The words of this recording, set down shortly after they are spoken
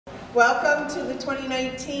Welcome to the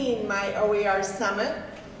 2019 My OER Summit.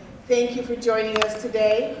 Thank you for joining us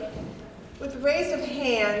today. With a raise of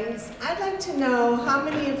hands, I'd like to know how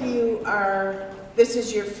many of you this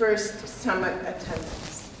is your first summit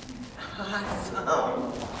attendance.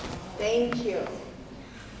 Awesome. Thank you.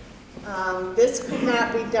 This could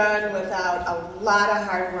not be done without a lot of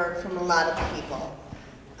hard work from a lot of people.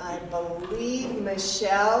 I believe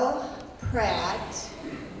Michelle Pratt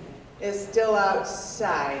is still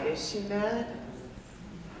outside, is she not?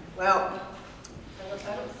 Well,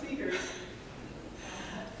 I don't see her.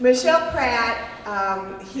 Michelle Pratt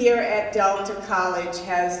here at Delta College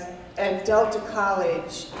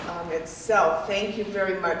itself, thank you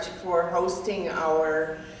very much for hosting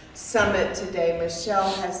our summit today. Michelle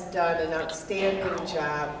has done an outstanding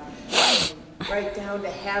job, right down to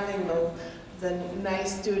having the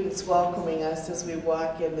nice students welcoming us as we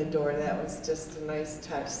walk in the door. That was just a nice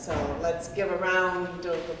touch. So let's give a round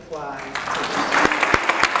of applause.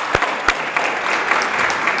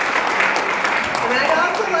 And I'd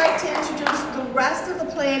also like to introduce the rest of the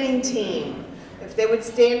planning team. If they would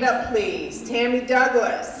stand up, please. Tammy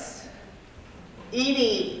Douglas,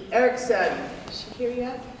 Edie Erickson. Is she here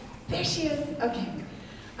yet? There she is. Okay.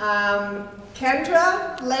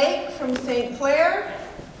 Kendra Lake from St. Clair.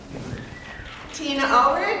 Tina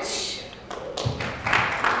Ulrich,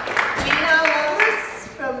 Gina Loveless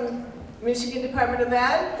from Michigan Department of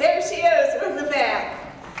Ed. There she is in the back.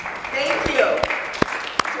 Thank you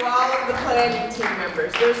to all of the planning team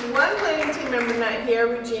members. There's one planning team member not here,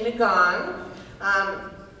 Regina Gong.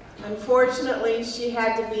 Unfortunately, she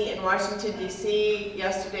had to be in Washington, D.C.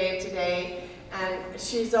 yesterday and today, and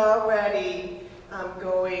she's already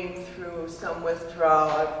going through some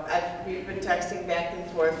withdrawal. We've been texting back and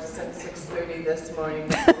forth since 6:30 this morning,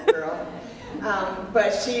 girl.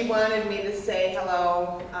 But she wanted me to say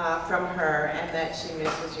hello from her and that she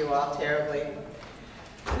misses you all terribly.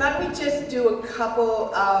 Let me just do a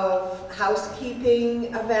couple of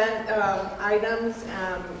housekeeping items.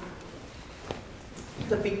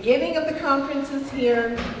 The beginning of the conference is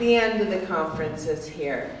here, the end of the conference is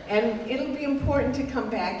here. And it'll be important to come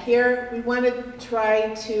back here. We want to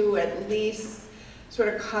try to at least sort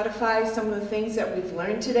of codify some of the things that we've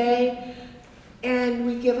learned today, and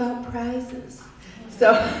we give out prizes.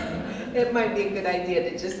 So it might be a good idea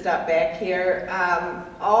to just stop back here.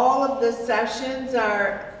 All of the sessions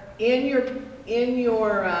are in your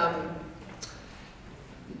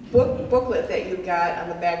booklet that you got. On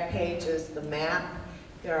the back page is the map.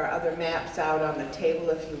 There are other maps out on the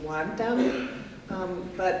table if you want them.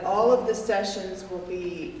 But all of the sessions will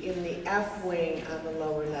be in the F wing on the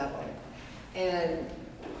lower level. And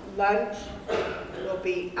lunch will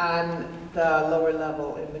be on the lower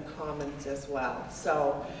level in the commons as well.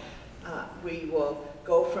 So we will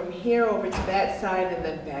go from here over to that side and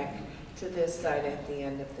then back to this side at the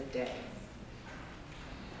end of the day.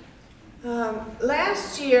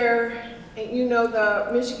 Last year, you know,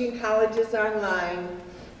 the Michigan Colleges Online,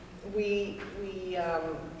 we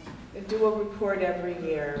do a report every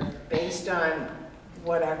year based on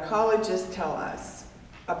what our colleges tell us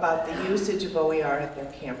about the usage of OER at their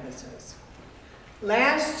campuses.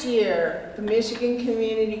 Last year, the Michigan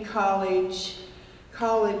Community Colleges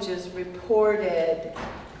reported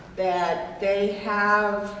that they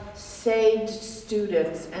have saved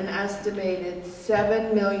students an estimated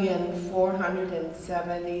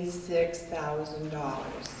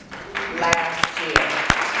 $7,476,000 last year.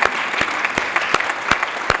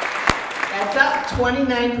 That's up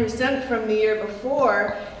 29% from the year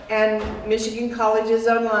before, and Michigan Colleges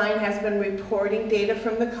Online has been reporting data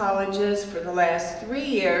from the colleges for the last 3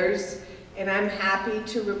 years, and I'm happy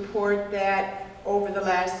to report that over the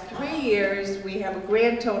last 3 years, we have a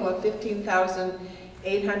grand total of $15,872,000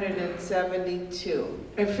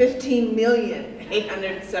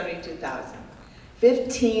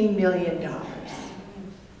 $15 million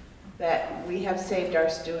that we have saved our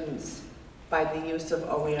students by the use of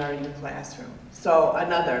OER in the classroom. So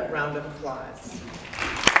another round of applause.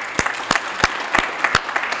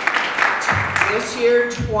 This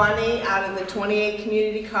year, 20 out of the 28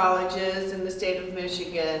 community colleges in the state of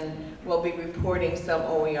Michigan will be reporting some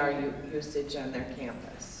OER usage on their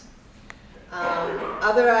campus.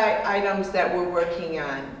 Other items that we're working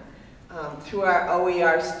on through our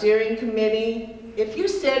OER steering committee. If you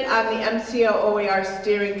sit on the MCO OER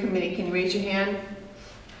steering committee, can you raise your hand?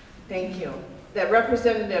 Thank you. That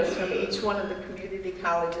representatives from each one of the community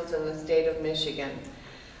colleges in the state of Michigan.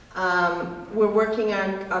 We're working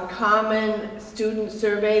on a common student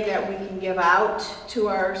survey that we can give out to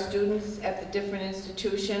our students at the different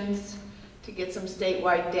institutions to get some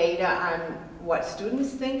statewide data on what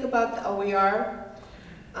students think about the OER.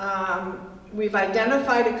 We've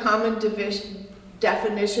identified a common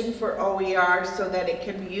definition for OER so that it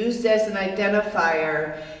can be used as an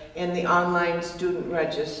identifier in the online student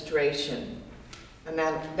registration. And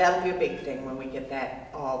that'll be a big thing when we get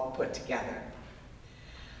that all put together.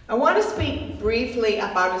 I want to speak briefly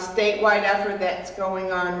about a statewide effort that's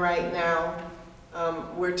going on right now.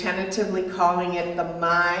 We're tentatively calling it the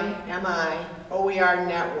MI OER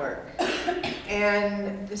Network.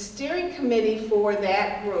 And the steering committee for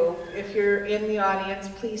that group, if you're in the audience,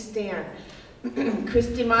 please stand.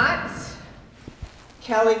 Christy Motz,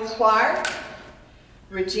 Kelly Clark,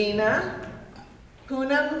 Regina,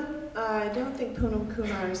 Poonam, I don't think Poonam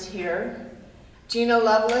Kumar is here, Gina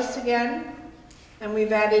Lovelace again, and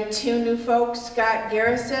we've added 2 new folks, Scott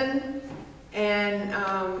Garrison and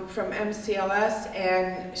from MCLS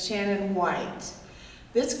and Shannon White.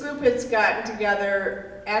 This group has gotten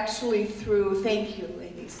together actually through, thank you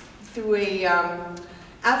ladies, through a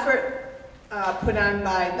effort put on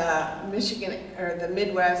by the the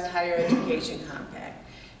Midwest Higher Education Compact.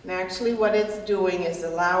 And actually what it's doing is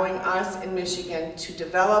allowing us in Michigan to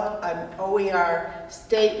develop an OER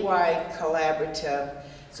statewide collaborative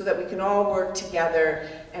so that we can all work together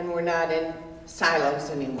and we're not in silos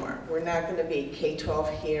anymore. We're not going to be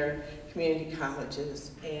K-12 here, community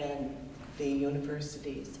colleges, and the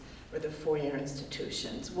universities or the four-year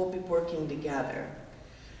institutions. We'll be working together.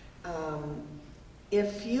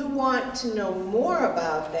 If you want to know more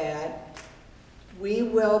about that, we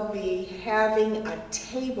will be having a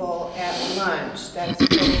table at lunch that's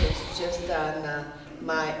focused just on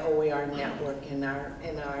my OER network, and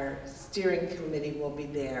our steering committee will be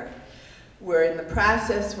there. We're in the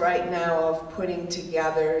process right now of putting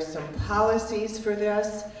together some policies for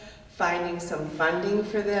this, finding some funding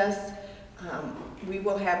for this. We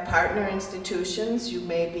will have partner institutions. You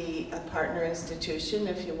may be a partner institution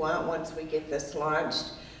if you want once we get this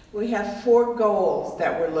launched. We have 4 goals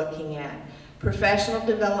that we're looking at. Professional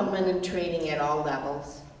development and training at all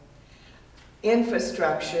levels.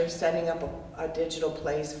 Infrastructure, setting up a digital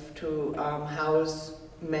place to house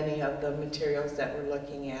many of the materials that we're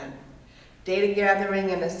looking at. Data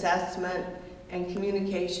gathering and assessment, and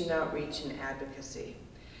communication, outreach, and advocacy.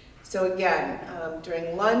 So again,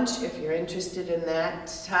 during lunch, if you're interested in that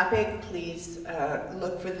topic, please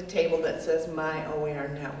look for the table that says My OER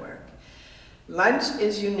Network. Lunch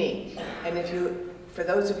is unique, and for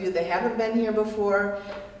those of you that haven't been here before,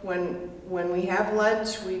 when we have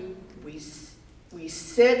lunch, we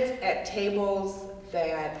sit at tables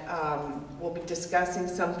that will be discussing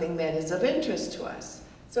something that is of interest to us.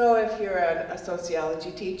 So if you're a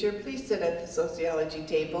sociology teacher, please sit at the sociology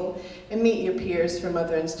table and meet your peers from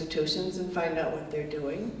other institutions and find out what they're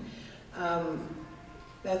doing.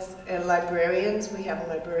 And librarians, we have a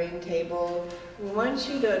librarian table. We want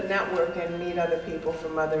you to network and meet other people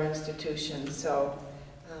from other institutions. So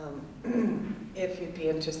if you'd be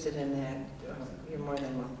interested in that, you're more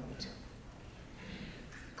than welcome to.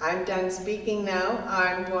 I'm done speaking now.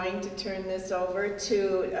 I'm going to turn this over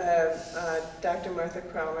to Dr. Martha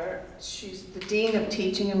Cromer. She's the Dean of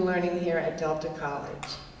Teaching and Learning here at Delta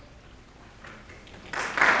College.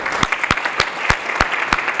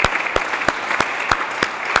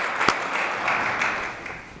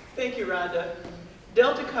 Thank you, Rhonda.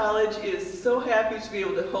 Delta College is so happy to be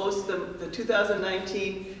able to host the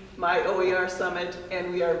 2019 My OER Summit,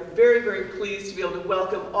 and we are very, very pleased to be able to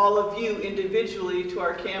welcome all of you individually to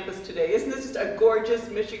our campus today. Isn't this just a gorgeous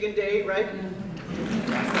Michigan day, right?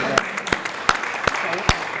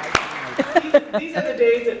 These are the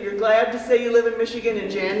days that you're glad to say you live in Michigan.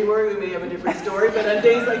 In January, we may have a different story, but on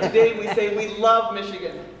days like today, we say we love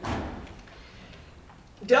Michigan.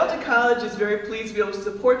 Delta College is very pleased to be able to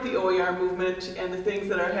support the OER movement and the things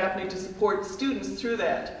that are happening to support students through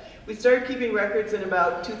that. We started keeping records in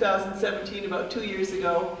about 2017, about 2 years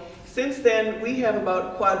ago. Since then, we have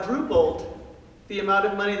about quadrupled the amount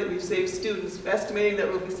of money that we've saved students, estimating that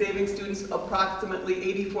we'll be saving students approximately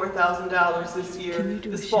 $84,000 this year,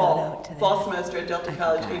 this fall semester at Delta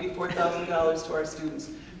College, $84,000 to our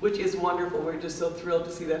students, which is wonderful. We're just so thrilled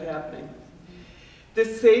to see that happening.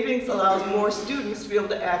 This savings allows more students to be able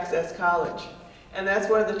to access college. And that's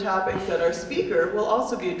one of the topics that our speaker will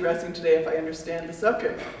also be addressing today, if I understand the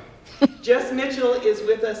subject. Jess Mitchell is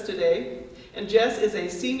with us today, and Jess is the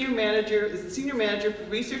senior manager for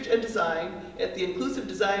research and design at the Inclusive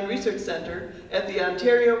Design Research Center at the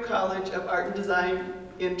Ontario College of Art and Design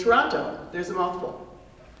in Toronto. There's a mouthful.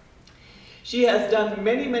 She has done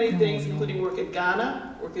many, many things, including work at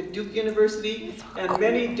Ghana, work at Duke University, and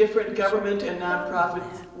many different government and nonprofit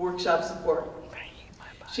workshop support.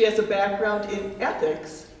 She has a background in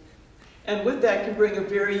ethics, and with that can bring a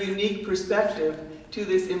very unique perspective to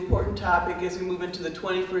this important topic as we move into the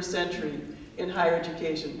 21st century in higher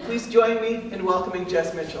education. Please join me in welcoming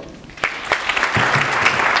Jess Mitchell.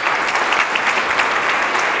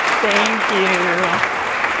 Thank you.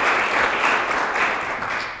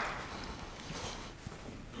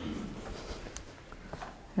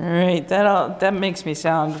 All right, that makes me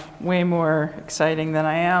sound way more exciting than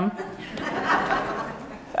I am.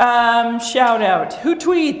 Shout out. Who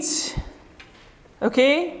tweets?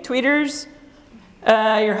 Okay, tweeters.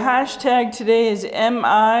 Your hashtag today is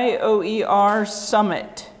OER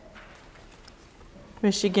Summit.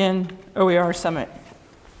 Michigan OER Summit.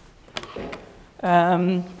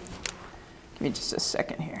 Give me just a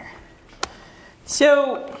second here.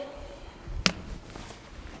 So,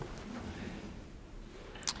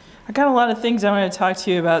 I got a lot of things I want to talk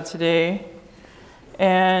to you about today,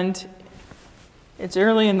 and it's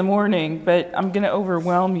early in the morning, but I'm going to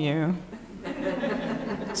overwhelm you.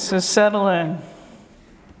 So settle in.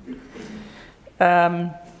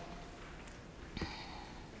 There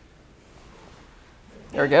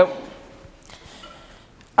we go.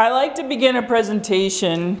 I like to begin a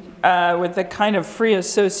presentation with a kind of free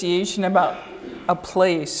association about a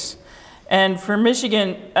place. And for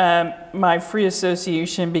Michigan, my free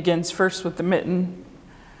association begins first with the mitten.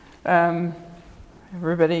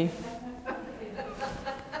 Everybody.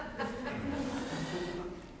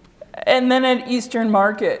 And then at Eastern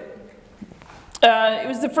Market. It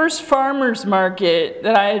was the first farmers market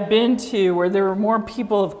that I had been to where there were more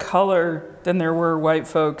people of color than there were white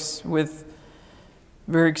folks with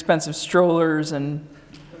very expensive strollers and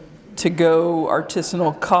to-go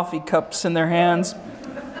artisanal coffee cups in their hands.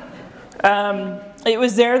 It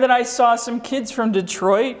was there that I saw some kids from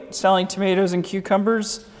Detroit selling tomatoes and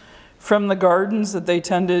cucumbers from the gardens that they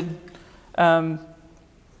tended on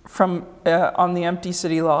the empty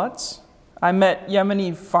city lots. I met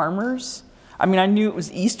Yemeni farmers. I mean, I knew it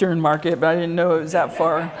was Eastern Market, but I didn't know it was that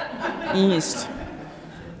far east.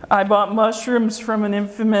 I bought mushrooms from an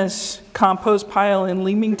infamous compost pile in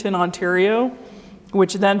Leamington, Ontario,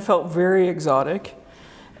 which then felt very exotic.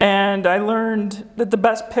 And I learned that the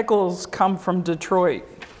best pickles come from Detroit,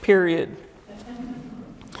 period.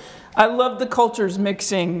 I loved the cultures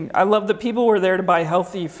mixing. I loved that people were there to buy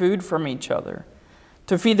healthy food from each other,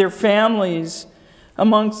 to feed their families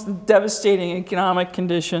amongst the devastating economic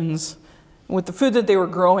conditions with the food that they were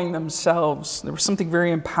growing themselves. There was something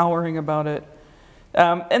very empowering about it.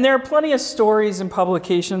 And there are plenty of stories and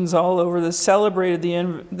publications all over that celebrate the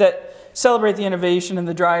innovation and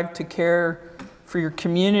the drive to care for your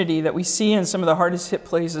community that we see in some of the hardest hit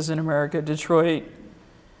places in America, Detroit.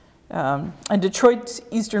 And Detroit's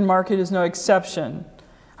Eastern Market is no exception.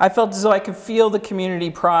 I felt as though I could feel the community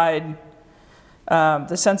pride,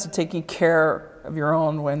 the sense of taking care of your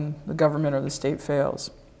own when the government or the state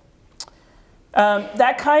fails.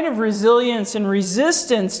 That kind of resilience and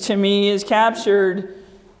resistance to me is captured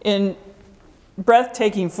in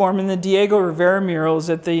breathtaking form in the Diego Rivera murals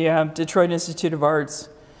at the Detroit Institute of Arts.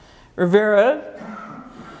 Rivera,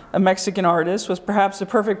 a Mexican artist, was perhaps the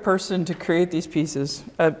perfect person to create these pieces,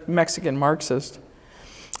 a Mexican Marxist.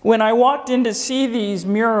 When I walked in to see these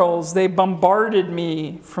murals, they bombarded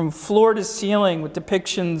me from floor to ceiling with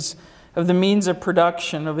depictions of the means of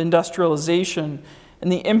production, of industrialization,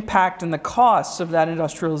 and the impact and the costs of that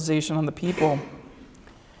industrialization on the people.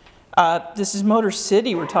 This is Motor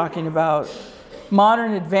City we're talking about.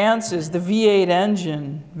 Modern advances, the V8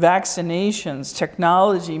 engine, vaccinations,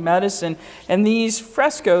 technology, medicine, and these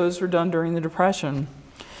frescoes were done during the Depression.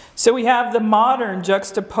 So we have the modern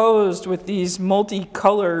juxtaposed with these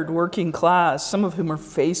multicolored working class, some of whom are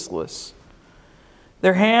faceless.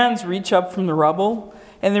 Their hands reach up from the rubble,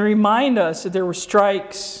 and they remind us that there were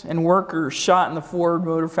strikes and workers shot in the Ford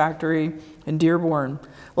Motor Factory in Dearborn.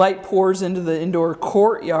 Light pours into the indoor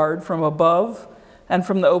courtyard from above and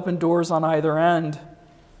from the open doors on either end.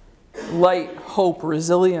 Light, hope,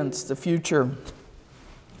 resilience, the future.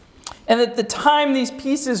 And at the time these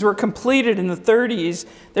pieces were completed in the 30s,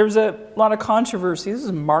 there was a lot of controversy. This is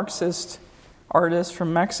a Marxist artist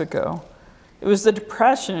from Mexico. It was the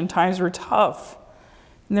Depression and times were tough.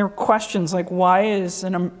 And there were questions like, why is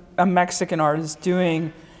a Mexican artist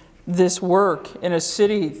doing this work in a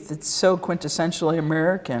city that's so quintessentially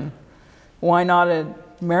American? Why not an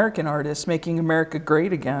American artist making America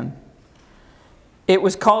great again? It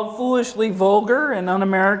was called foolishly vulgar and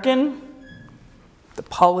un-American. The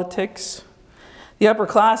politics. The upper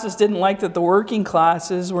classes didn't like that the working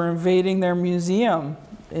classes were invading their museum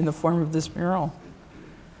in the form of this mural.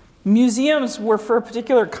 Museums were for a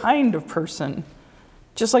particular kind of person,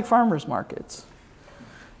 just like farmers markets.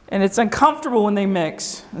 And it's uncomfortable when they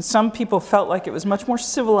mix. And some people felt like it was much more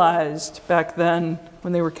civilized back then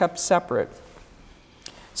when they were kept separate.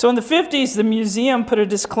 So in the 50s, the museum put a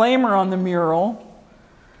disclaimer on the mural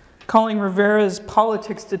calling Rivera's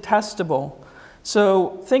politics detestable.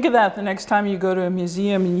 So think of that the next time you go to a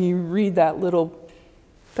museum and you read that little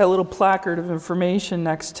placard of information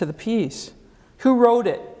next to the piece. Who wrote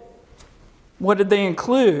it? What did they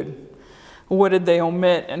include? What did they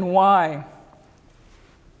omit and why?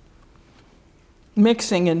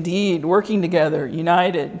 Mixing indeed, working together,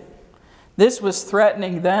 united. This was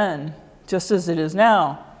threatening then, just as it is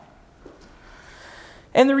now.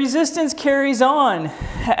 And the resistance carries on.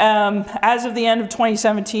 As of the end of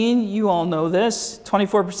 2017, you all know this,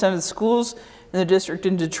 24% of the schools in the district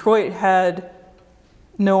in Detroit had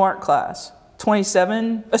no art class.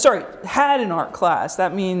 Had an art class.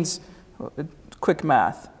 That means, quick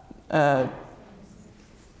math.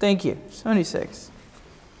 Thank you, 76.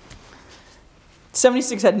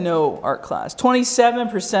 76 had no art class.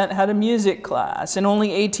 27% had a music class, and only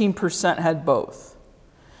 18% had both.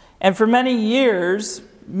 And for many years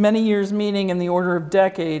meaning in the order of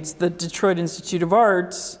decades, the Detroit Institute of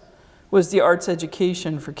Arts was the arts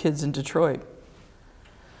education for kids in Detroit.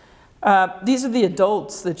 These are the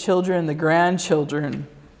adults, the children, the grandchildren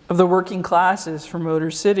of the working classes from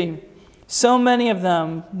Motor City. So many of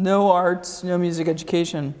them, no arts, no music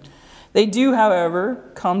education. They do, however,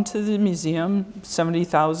 come to the museum,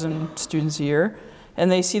 70,000 students a year,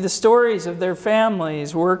 and they see the stories of their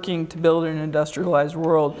families working to build an industrialized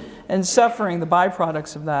world and suffering the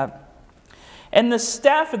byproducts of that. And the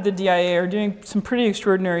staff at the DIA are doing some pretty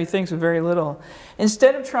extraordinary things with very little.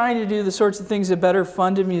 Instead of trying to do the sorts of things that better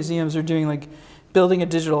funded museums are doing, like building a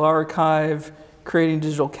digital archive, creating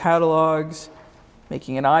digital catalogs,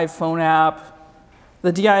 making an iPhone app,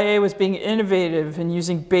 the DIA was being innovative and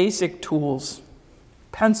using basic tools,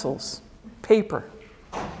 pencils, paper,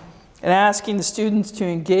 and asking the students to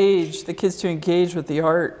engage, the kids to engage with the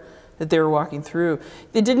art that they were walking through.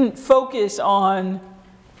 They didn't focus on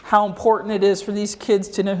how important it is for these kids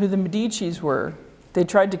to know who the Medicis were. They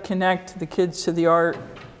tried to connect the kids to the art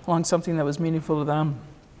along something that was meaningful to them.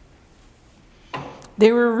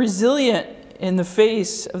 They were resilient in the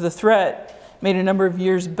face of the threat made a number of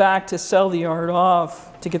years back to sell the art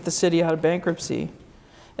off to get the city out of bankruptcy.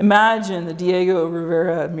 Imagine the Diego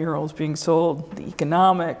Rivera murals being sold, the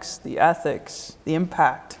economics, the ethics, the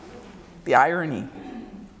impact, the irony.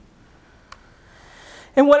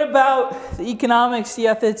 And what about the economics, the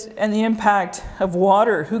ethics, and the impact of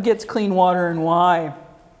water? Who gets clean water and why?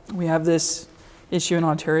 We have this issue in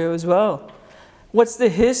Ontario as well. What's the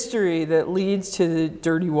history that leads to the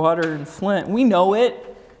dirty water in Flint? We know it.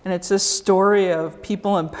 And it's this story of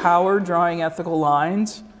people in power drawing ethical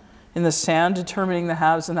lines in the sand, determining the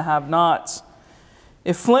haves and the have-nots.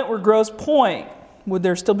 If Flint were Grosse Pointe, would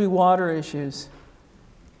there still be water issues?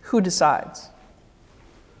 Who decides?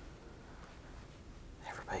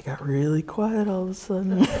 Everybody got really quiet all of a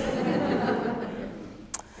sudden. You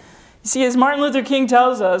see, as Martin Luther King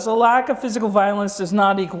tells us, a lack of physical violence does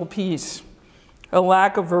not equal peace. A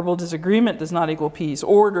lack of verbal disagreement does not equal peace.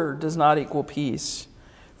 Order does not equal peace.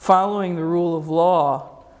 Following the rule of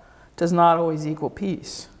law does not always equal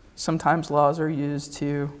peace. Sometimes laws are used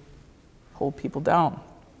to hold people down.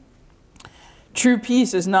 True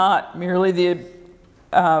peace is not merely the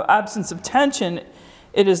absence of tension,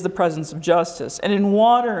 it is the presence of justice. And in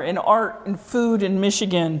water, in art, in food, in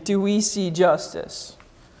Michigan, do we see justice?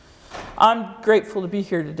 I'm grateful to be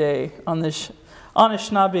here today on this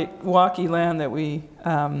Anishinaabe land that we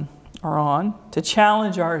are on, to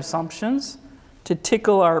challenge our assumptions, to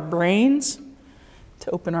tickle our brains, to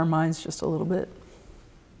open our minds just a little bit.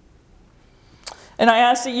 And I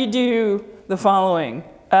ask that you do the following.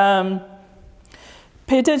 Pay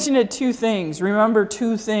attention to two things. Remember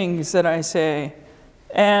two things that I say.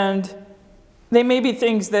 And they may be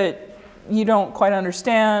things that you don't quite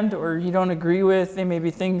understand or you don't agree with. They may be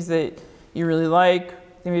things that you really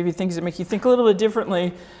like. They may be things that make you think a little bit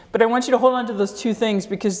differently. But I want you to hold on to those two things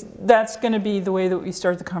because that's going to be the way that we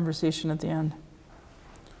start the conversation at the end.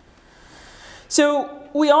 So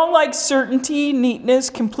we all like certainty, neatness,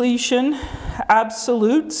 completion,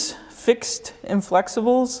 absolutes, fixed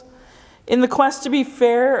inflexibles. In the quest to be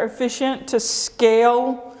fair, efficient, to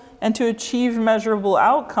scale, and to achieve measurable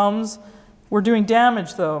outcomes, we're doing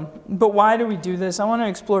damage though. But why do we do this? I want to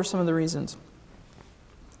explore some of the reasons.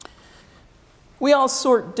 We all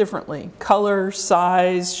sort differently. Color,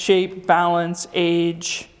 size, shape, balance,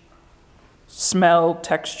 age, smell,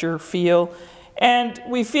 texture, feel. And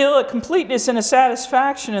we feel a completeness and a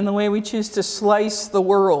satisfaction in the way we choose to slice the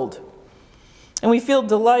world. And we feel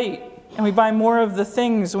delight and we buy more of the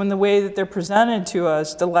things when the way that they're presented to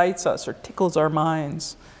us delights us or tickles our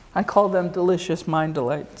minds. I call them delicious mind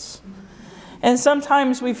delights. And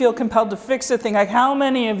sometimes we feel compelled to fix a thing. Like, how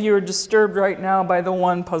many of you are disturbed right now by the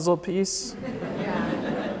one puzzle piece?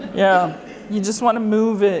 Yeah, you just want to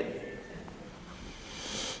move it.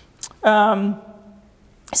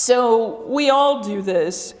 So we all do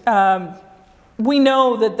this. We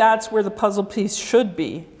know that that's where the puzzle piece should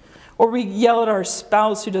be. Or we yell at our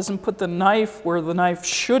spouse who doesn't put the knife where the knife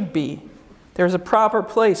should be. There's a proper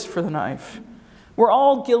place for the knife. We're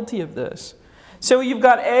all guilty of this. So you've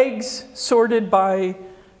got eggs sorted by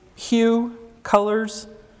hue, colors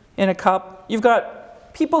in a cup. You've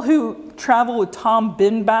got people who travel with Tom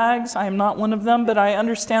bin bags. I am not one of them, but I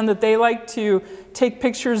understand that they like to take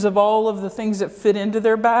pictures of all of the things that fit into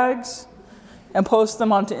their bags and post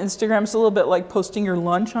them onto Instagram. It's a little bit like posting your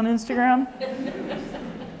lunch on Instagram.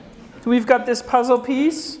 We've got this puzzle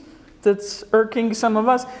piece that's irking some of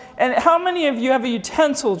us. And how many of you have a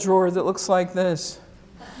utensil drawer that looks like this?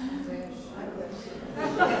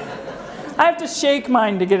 I have to shake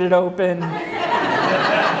mine to get it open.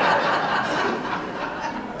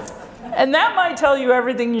 And that might tell you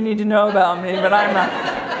everything you need to know about me, but I'm not.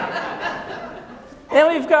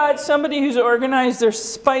 Then we've got somebody who's organized their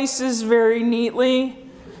spices very neatly.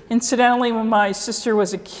 Incidentally, when my sister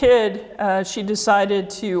was a kid, she decided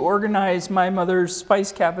to organize my mother's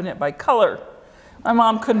spice cabinet by color. My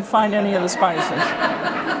mom couldn't find any of the spices.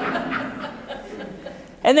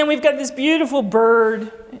 And then we've got this beautiful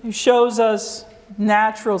bird who shows us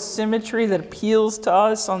natural symmetry that appeals to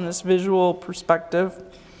us on this visual perspective.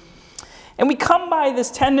 And we come by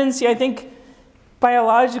this tendency, I think,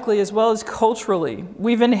 biologically as well as culturally.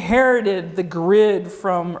 We've inherited the grid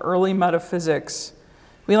from early metaphysics.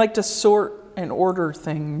 We like to sort and order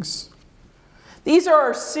things. These are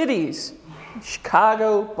our cities: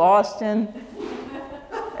 Chicago, Boston,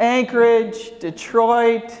 Anchorage,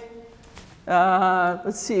 Detroit,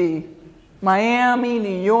 Miami,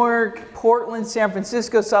 New York, Portland, San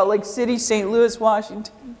Francisco, Salt Lake City, St. Louis,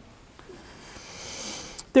 Washington.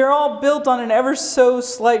 They're all built on an ever so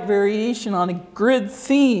slight variation on a grid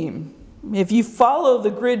theme. If you follow the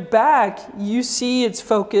grid back, you see its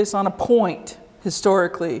focus on a point,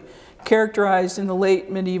 historically, characterized in the late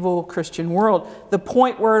medieval Christian world. The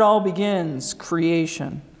point where it all begins,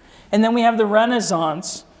 creation. And then we have the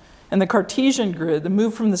Renaissance and the Cartesian grid, the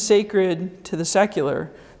move from the sacred to the secular.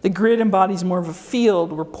 The grid embodies more of a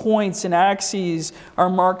field where points and axes are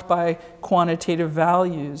marked by quantitative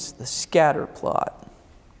values, the scatter plot.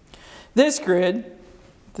 This grid,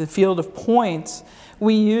 the field of points,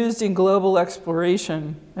 we used in global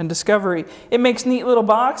exploration and discovery. It makes neat little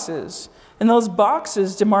boxes, and those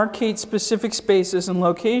boxes demarcate specific spaces and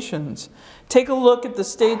locations. Take a look at the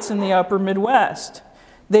states in the upper Midwest.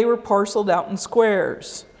 They were parceled out in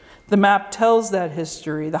squares. The map tells that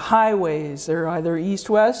history. The highways, they're either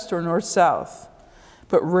east-west or north-south,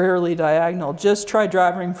 but rarely diagonal. Just try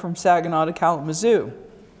driving from Saginaw to Kalamazoo.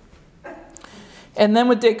 And then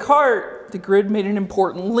with Descartes, the grid made an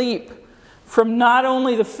important leap from not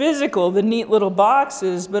only the physical, the neat little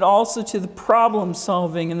boxes, but also to the problem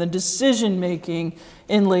solving and the decision making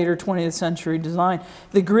in later 20th century design.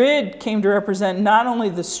 The grid came to represent not only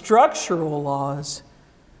the structural laws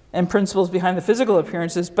and principles behind the physical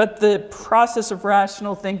appearances, but the process of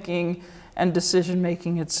rational thinking and decision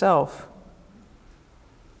making itself.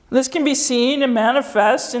 This can be seen and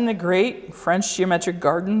manifest in the great French geometric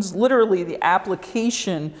gardens, literally the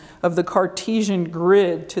application of the Cartesian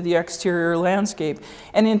grid to the exterior landscape.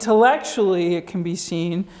 And intellectually, it can be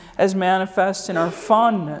seen as manifest in our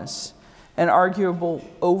fondness and arguable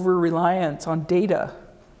over-reliance on data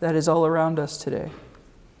that is all around us today.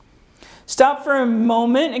 Stop for a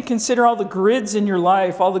moment and consider all the grids in your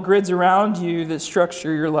life, all the grids around you that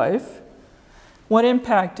structure your life. What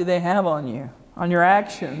impact do they have on you? On your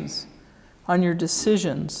actions, on your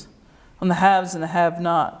decisions, on the haves and the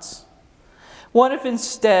have-nots? What if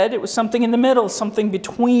instead it was something in the middle, something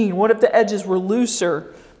between? What if the edges were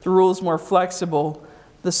looser, the rules more flexible,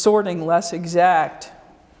 the sorting less exact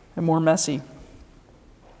and more messy?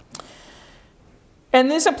 And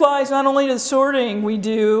this applies not only to the sorting we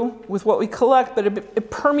do with what we collect, but it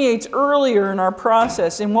permeates earlier in our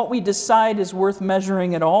process in what we decide is worth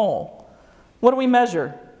measuring at all. What do we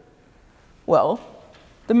measure? Well,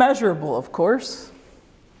 the measurable, of course.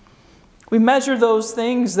 We measure those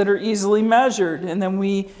things that are easily measured, and then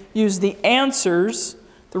we use the answers,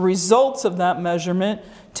 the results of that measurement,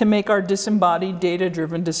 to make our disembodied,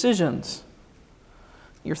 data-driven decisions.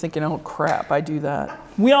 You're thinking, oh crap, I do that.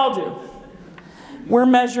 We all do. We're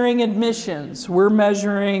measuring admissions. We're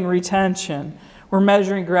measuring retention. We're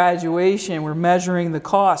measuring graduation. We're measuring the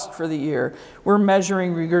cost for the year. We're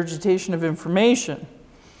measuring regurgitation of information.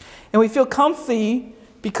 And we feel comfy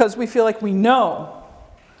because we feel like we know.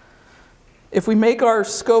 If we make our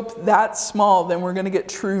scope that small, then we're going to get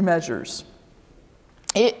true measures.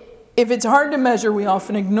 If it's hard to measure, we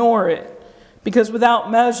often ignore it. Because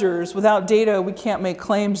without measures, without data, we can't make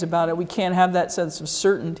claims about it. We can't have that sense of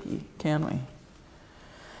certainty, can we?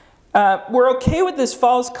 We're okay with this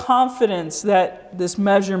false confidence that this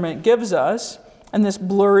measurement gives us and this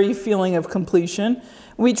blurry feeling of completion.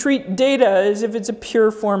 We treat data as if it's a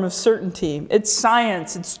pure form of certainty. It's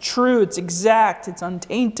science, it's true, it's exact, it's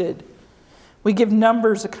untainted. We give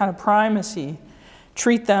numbers a kind of primacy,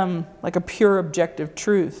 treat them like a pure objective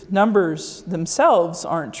truth. Numbers themselves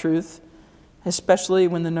aren't truth, especially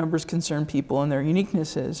when the numbers concern people and their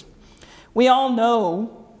uniquenesses. We all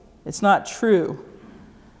know it's not true.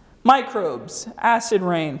 Microbes, acid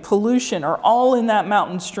rain, pollution are all in that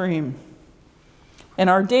mountain stream. And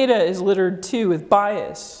our data is littered too with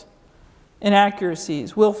bias,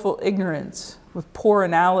 inaccuracies, willful ignorance, with poor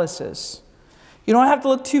analysis. You don't have to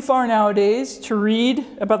look too far nowadays to read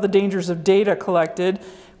about the dangers of data collected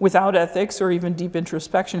without ethics or even deep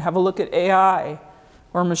introspection. Have a look at AI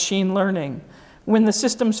or machine learning. When the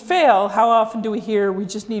systems fail, how often do we hear we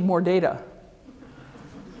just need more data?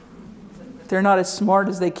 They're not as smart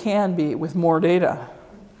as they can be with more data.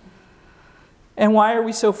 And why are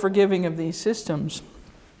we so forgiving of these systems?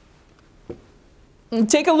 And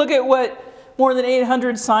take a look at what more than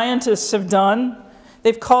 800 scientists have done.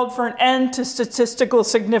 They've called for an end to statistical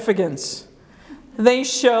significance. They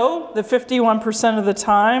show that 51% of the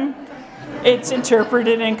time it's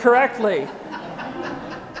interpreted incorrectly.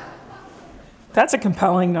 That's a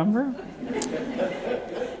compelling number.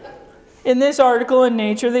 In this article in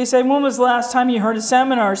Nature, they say, when was the last time you heard a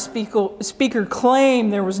seminar speaker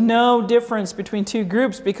claim there was no difference between two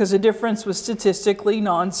groups because the difference was statistically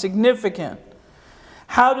non-significant?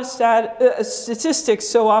 How does statistics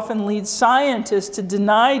so often lead scientists to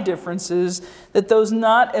deny differences that those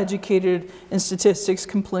not educated in statistics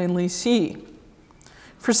can plainly see?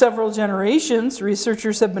 For several generations,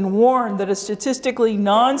 researchers have been warned that a statistically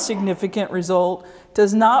non-significant result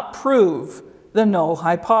does not prove the null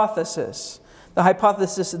hypothesis. The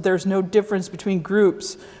hypothesis that there's no difference between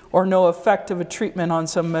groups or no effect of a treatment on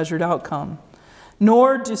some measured outcome.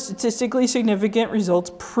 Nor do statistically significant results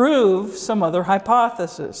prove some other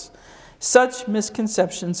hypothesis. Such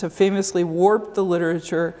misconceptions have famously warped the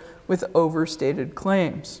literature with overstated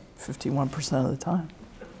claims, 51% of the time.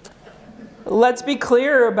 Let's be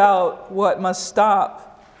clear about what must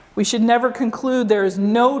stop. We should never conclude there is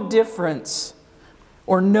no difference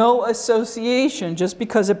or no association just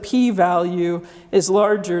because a p-value is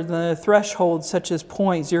larger than a threshold such as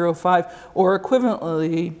 0.05, or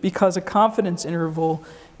equivalently because a confidence interval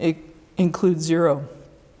includes 0.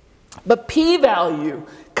 But p-value,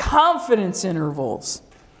 confidence intervals,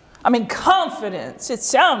 confidence, it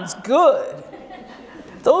sounds good.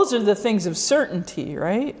 Those are the things of certainty,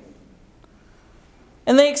 right?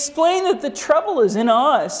 And they explain that the trouble is in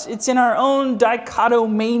us. It's in our own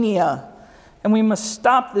dichotomania. And we must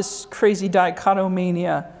stop this crazy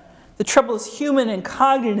dichotomania. The trouble is human and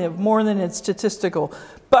cognitive more than it's statistical.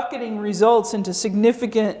 Bucketing results into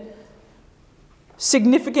significantly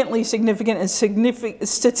significant, and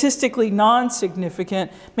statistically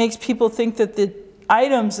non-significant makes people think that the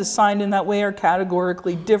items assigned in that way are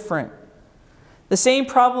categorically different. The same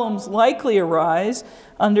problems likely arise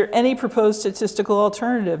under any proposed statistical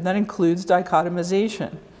alternative that includes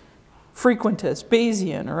dichotomization, frequentist,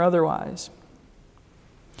 Bayesian, or otherwise.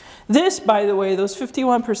 This, by the way, those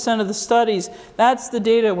 51% of the studies, that's the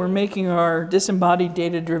data we're making our disembodied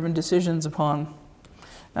data-driven decisions upon.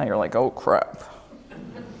 Now you're like, oh crap.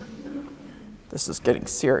 This is getting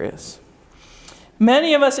serious.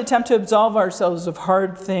 Many of us attempt to absolve ourselves of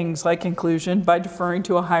hard things like inclusion by deferring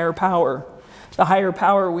to a higher power. The higher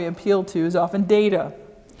power we appeal to is often data.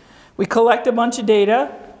 We collect a bunch of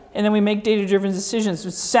data, and then we make data-driven decisions,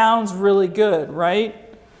 which sounds really good, right?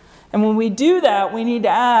 And when we do that, we need to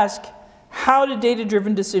ask, how do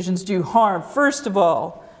data-driven decisions do harm? First of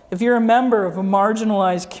all, if you're a member of a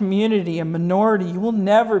marginalized community, a minority, you will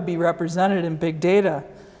never be represented in big data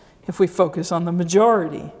if we focus on the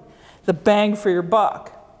majority, the bang for your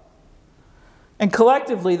buck. And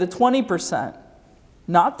collectively, the 20%,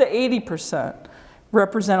 not the 80%,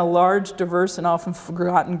 represent a large, diverse, and often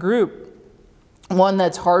forgotten group, one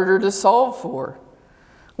that's harder to solve for,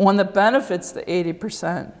 one that benefits the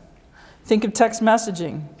 80%. Think of text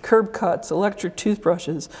messaging, curb cuts, electric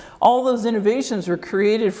toothbrushes. All those innovations were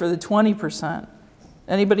created for the 20%.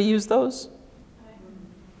 Anybody use those?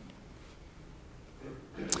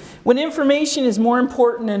 When information is more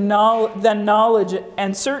important than knowledge,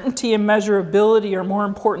 and certainty and measurability are more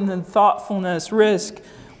important than thoughtfulness, risk,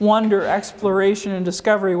 wonder, exploration, and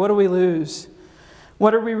discovery, what do we lose?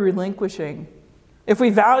 What are we relinquishing? If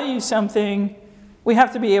we value something, we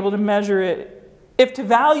have to be able to measure it. If to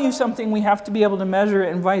value something, we have to be able to measure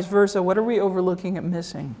it, and vice versa, what are we overlooking and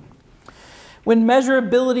missing? When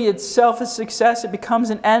measurability itself is success, it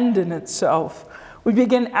becomes an end in itself. We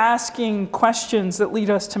begin asking questions that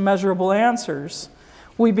lead us to measurable answers.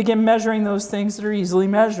 We begin measuring those things that are easily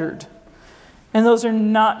measured. And those are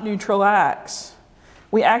not neutral acts.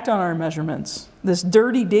 We act on our measurements. This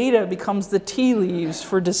dirty data becomes the tea leaves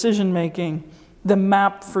for decision making, the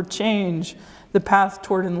map for change, the path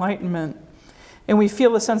toward enlightenment. And we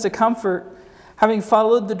feel a sense of comfort having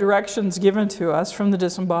followed the directions given to us from the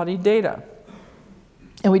disembodied data.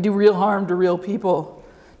 And we do real harm to real people,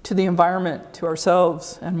 to the environment, to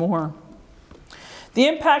ourselves, and more. The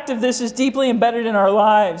impact of this is deeply embedded in our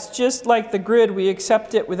lives. Just like the grid, we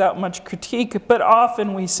accept it without much critique, but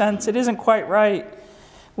often we sense it isn't quite right.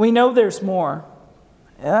 We know there's more.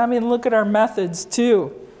 I mean, look at our methods,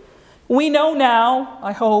 too. We know now,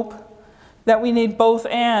 I hope, that we need both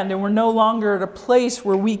and we're no longer at a place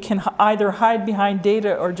where we can either hide behind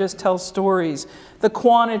data or just tell stories. The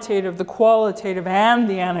quantitative, the qualitative, and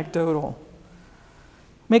the anecdotal.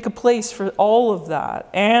 Make a place for all of that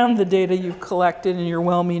and the data you've collected in your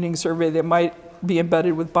well-meaning survey that might be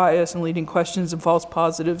embedded with bias and leading questions and false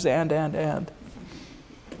positives and.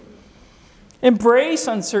 Embrace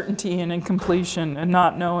uncertainty and incompletion and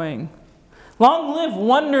not knowing. Long live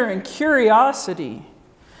wonder and curiosity.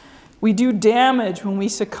 We do damage when we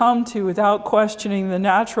succumb to, without questioning, the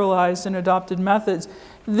naturalized and adopted methods.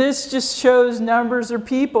 This just shows numbers are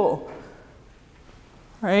people.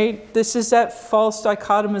 Right? This is that false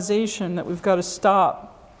dichotomization that we've got to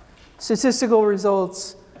stop. Statistical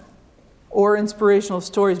results or inspirational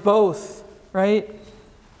stories, both, right?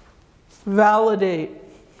 Validate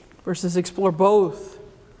versus explore, both.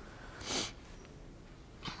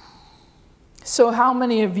 So how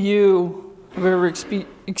many of you have ever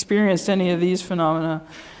experienced any of these phenomena?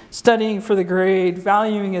 Studying for the grade,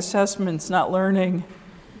 valuing assessments, not learning.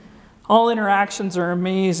 All interactions are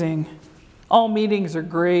amazing. All meetings are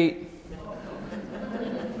great.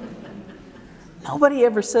 Nobody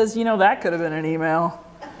ever says, you know, that could have been an email.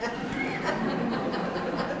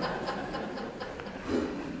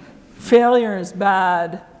 Failure is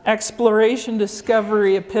bad. Exploration,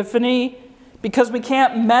 discovery, epiphany, because we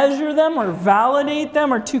can't measure them or validate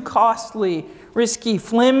them, are too costly, risky,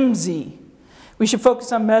 flimsy. We should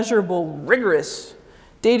focus on measurable, rigorous,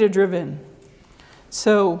 data-driven.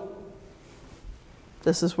 So,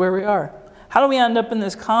 this is where we are. How do we end up in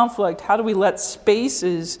this conflict? How do we let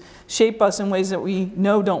spaces shape us in ways that we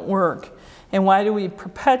know don't work? And why do we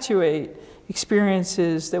perpetuate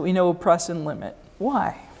experiences that we know oppress and limit?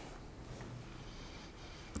 Why?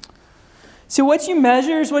 So what you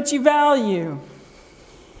measure is what you value.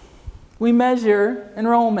 We measure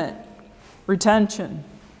enrollment, retention,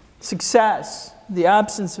 success, the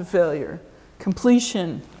absence of failure,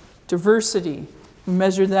 completion, diversity. We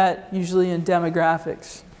measure that usually in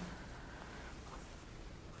demographics.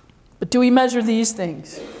 But do we measure these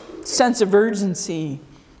things? Sense of urgency,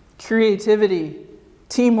 creativity,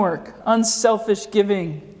 teamwork, unselfish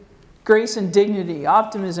giving, grace and dignity,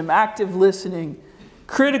 optimism, active listening,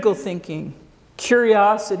 critical thinking,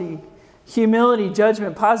 curiosity, humility,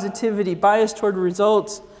 judgment, positivity, bias toward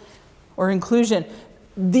results, or inclusion.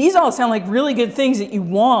 These all sound like really good things that you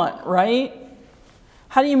want, right?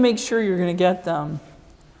 How do you make sure you're going to get them?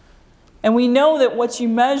 And we know that what you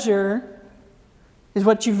measure is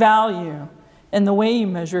what you value, and the way you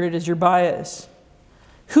measure it is your bias.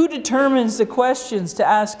 Who determines the questions to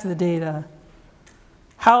ask the data?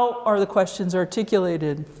 How are the questions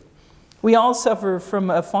articulated? We all suffer from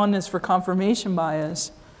a fondness for confirmation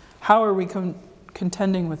bias. How are we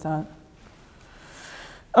contending with that?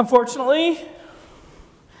 Unfortunately,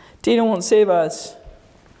 data won't save us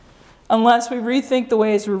unless we rethink the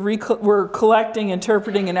ways we're collecting,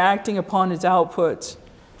 interpreting, and acting upon its outputs.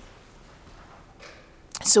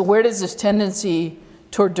 So where does this tendency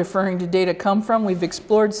toward deferring to data come from? We've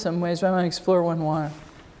explored some ways, but I'm going to explore one more.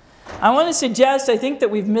 I want to suggest, I think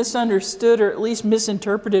that we've misunderstood or at least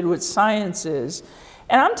misinterpreted what science is.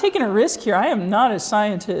 And I'm taking a risk here. I am not a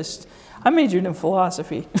scientist. I majored in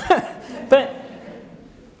philosophy. But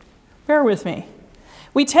bear with me.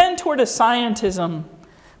 We tend toward a scientism,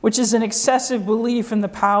 which is an excessive belief in the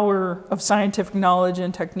power of scientific knowledge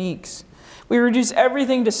and techniques. We reduce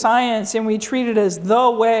everything to science and we treat it as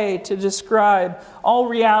the way to describe all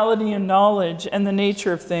reality and knowledge and the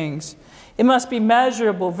nature of things. It must be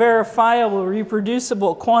measurable, verifiable,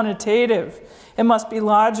 reproducible, quantitative. It must be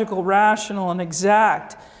logical, rational, and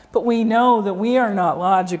exact. But we know that we are not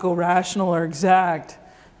logical, rational, or exact,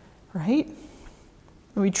 right?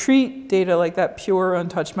 We treat data like that pure,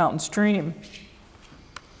 untouched mountain stream.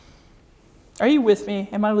 Are you with me?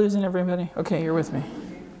 Am I losing everybody? Okay, you're with me.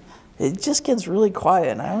 It just gets really quiet,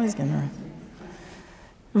 and I always get nervous.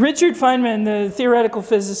 Richard Feynman, the theoretical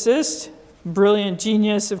physicist, brilliant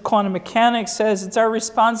genius of quantum mechanics, says it's our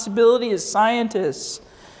responsibility as scientists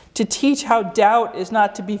to teach how doubt is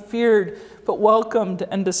not to be feared, but welcomed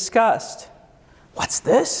and discussed. What's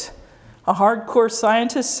this? A hardcore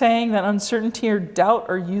scientist saying that uncertainty or doubt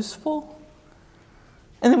are useful?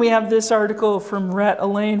 And then we have this article from Rhett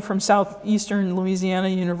Elaine from Southeastern Louisiana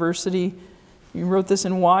University. You wrote this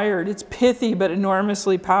in Wired. It's pithy but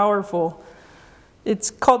enormously powerful.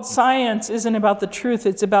 It's called Science Isn't About the Truth,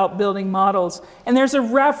 It's About Building Models. And there's a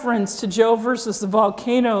reference to Joe versus the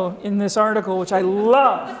volcano in this article, which I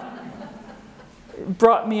love. It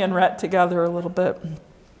brought me and Rhett together a little bit.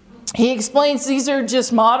 He explains these are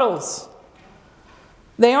just models.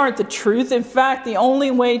 They aren't the truth. In fact, the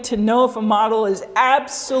only way to know if a model is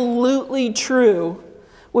absolutely true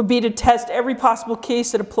would be to test every possible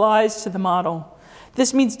case that applies to the model.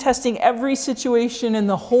 This means testing every situation in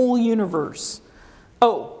the whole universe.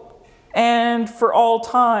 Oh, and for all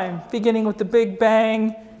time, beginning with the Big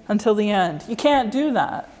Bang until the end. You can't do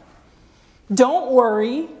that. Don't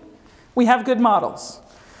worry, we have good models.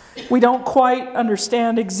 We don't quite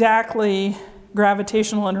understand exactly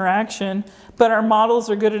gravitational interaction, but our models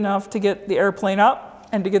are good enough to get the airplane up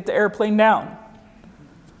and to get the airplane down.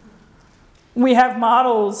 We have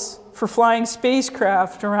models for flying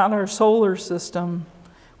spacecraft around our solar system.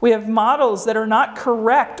 We have models that are not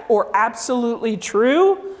correct or absolutely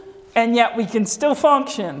true, and yet we can still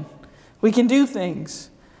function. We can do things.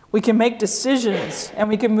 We can make decisions, and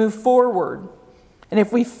we can move forward. And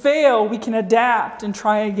if we fail, we can adapt and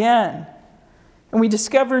try again. And we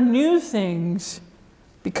discover new things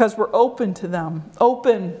because we're open to them,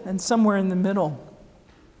 open and somewhere in the middle.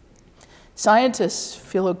 Scientists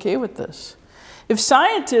feel okay with this. If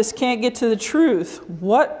scientists can't get to the truth,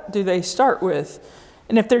 what do they start with?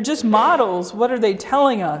 And if they're just models, what are they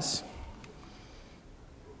telling us?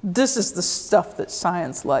 This is the stuff that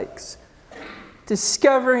science likes.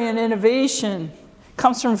 Discovery and innovation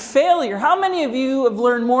comes from failure. How many of you have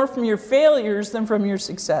learned more from your failures than from your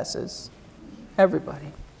successes?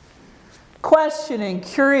 Everybody. Questioning,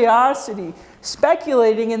 curiosity,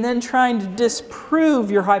 speculating, and then trying to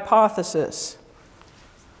disprove your hypothesis.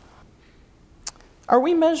 Are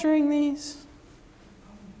we measuring these?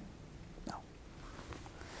 No.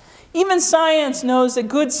 Even science knows that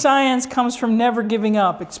good science comes from never giving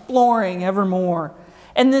up, exploring ever more.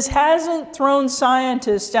 And this hasn't thrown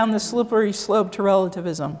scientists down the slippery slope to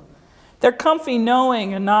relativism. They're comfy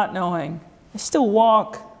knowing and not knowing. They still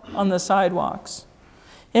walk on the sidewalks.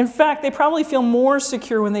 In fact, they probably feel more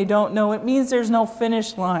secure when they don't know. It means there's no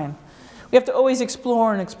finish line. We have to always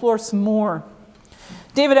explore and explore some more.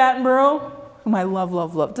 David Attenborough, whom I love,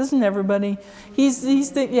 love, love. Doesn't everybody? He's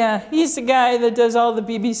the guy that does all the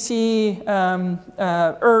BBC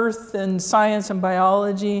Earth and science and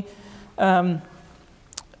biology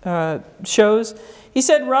shows. He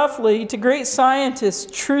said roughly, to great scientists,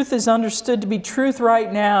 truth is understood to be truth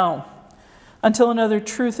right now until another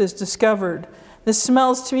truth is discovered. This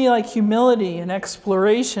smells to me like humility and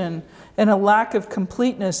exploration and a lack of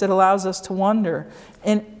completeness that allows us to wonder.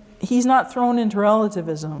 And he's not thrown into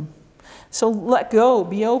relativism. So let go,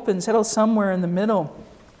 be open, settle somewhere in the middle.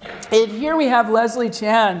 And here we have Leslie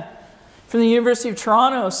Chan from the University of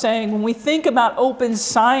Toronto saying, when we think about open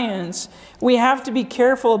science, we have to be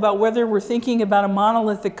careful about whether we're thinking about a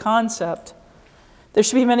monolithic concept. There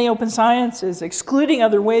should be many open sciences. Excluding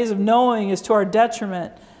other ways of knowing is to our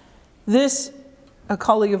detriment. This, a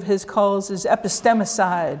colleague of his calls, is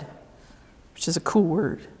epistemicide, which is a cool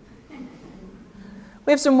word.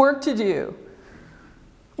 We have some work to do.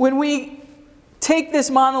 When we take this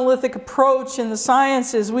monolithic approach in the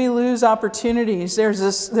sciences, we lose opportunities. There's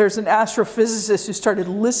an astrophysicist who started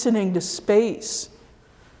listening to space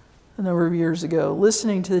a number of years ago,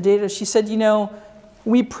 listening to the data. She said, you know,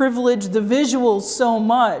 we privilege the visuals so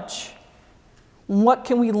much. What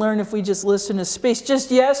can we learn if we just listen to space? Just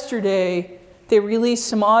yesterday, they released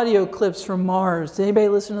some audio clips from Mars. Did anybody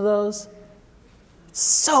listen to those?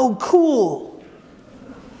 So cool.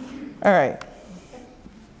 All right.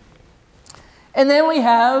 And then we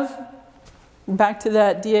have, back to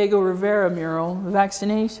that Diego Rivera mural,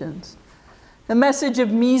 vaccinations. The message of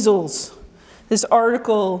measles, this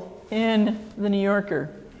article in The New Yorker.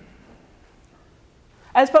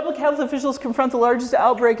 As public health officials confront the largest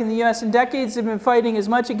outbreak in the US in decades, they've been fighting as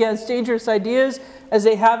much against dangerous ideas as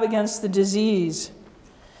they have against the disease.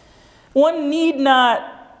 One need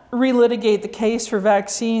not relitigate the case for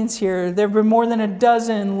vaccines here. There have been more than a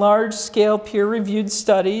dozen large-scale peer-reviewed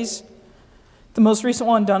studies, the most recent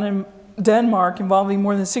one done in Denmark involving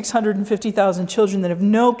more than 650,000 children that have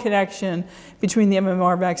no connection between the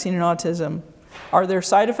MMR vaccine and autism. Are there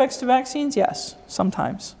side effects to vaccines? Yes,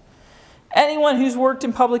 sometimes. Anyone who's worked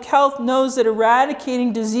in public health knows that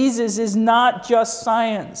eradicating diseases is not just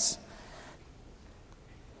science.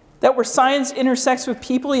 That where science intersects with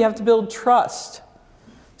people, you have to build trust.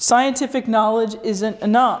 Scientific knowledge isn't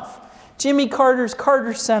enough. Jimmy Carter's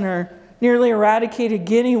Carter Center nearly eradicated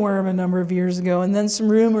guinea worm a number of years ago, and then some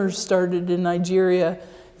rumors started in Nigeria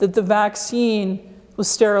that the vaccine was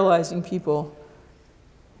sterilizing people.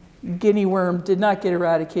 Guinea worm did not get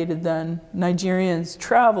eradicated then. Nigerians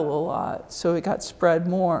travel a lot, so it got spread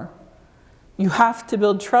more. You have to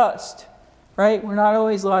build trust, right? We're not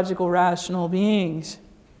always logical, rational beings.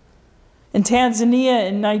 In Tanzania,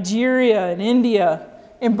 in Nigeria, in India,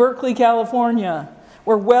 in Berkeley, California,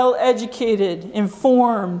 where well-educated,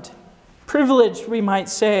 informed, privileged, we might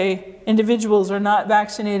say, individuals are not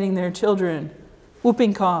vaccinating their children.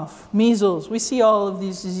 Whooping cough, measles, we see all of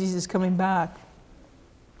these diseases coming back.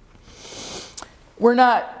 We're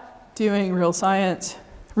not doing real science.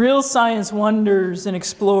 Real science wonders and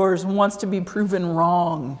explores and wants to be proven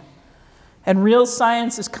wrong. And real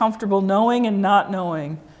science is comfortable knowing and not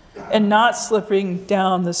knowing, and not slipping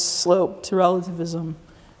down the slope to relativism,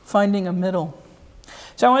 finding a middle.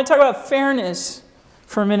 So I want to talk about fairness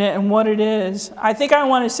for a minute and what it is. I think I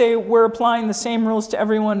want to say we're applying the same rules to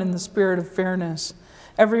everyone in the spirit of fairness.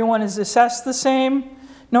 Everyone is assessed the same,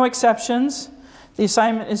 no exceptions. The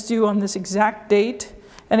assignment is due on this exact date.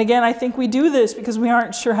 And again, I think we do this because we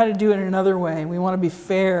aren't sure how to do it another way. We want to be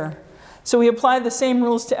fair. So we apply the same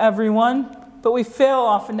rules to everyone, but we fail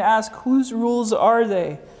often to ask whose rules are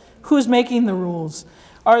they? Who's making the rules?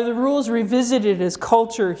 Are the rules revisited as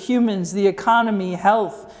culture, humans, the economy,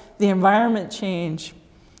 health, the environment change?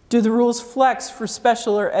 Do the rules flex for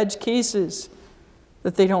special or edge cases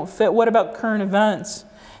that they don't fit? What about current events?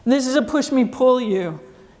 And this is a push me, pull you.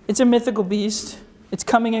 It's a mythical beast. It's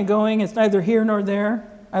coming and going. It's neither here nor there.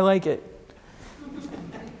 I like it.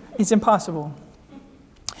 It's impossible.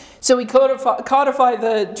 So we codify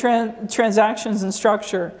the transactions and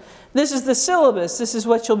structure. This is the syllabus. This is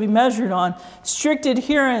what you'll be measured on. Strict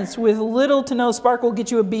adherence with little to no spark will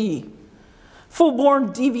get you a B.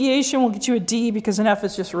 Full-born deviation will get you a D because an F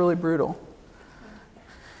is just really brutal.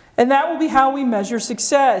 And that will be how we measure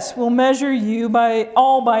success. We'll measure you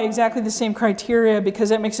all by exactly the same criteria because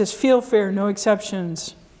that makes us feel fair, no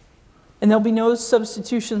exceptions. And there'll be no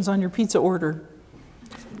substitutions on your pizza order.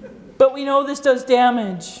 But we know this does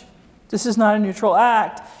damage. This is not a neutral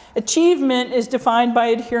act. Achievement is defined by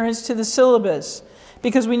adherence to the syllabus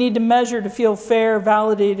because we need to measure to feel fair,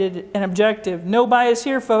 validated, and objective. No bias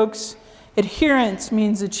here, folks. Adherence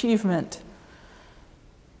means achievement.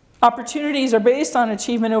 Opportunities are based on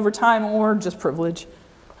achievement over time or just privilege.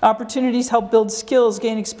 Opportunities help build skills,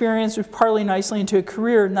 gain experience, which parlay nicely into a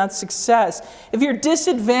career, and that's success. If you're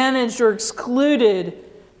disadvantaged or excluded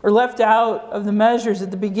or left out of the measures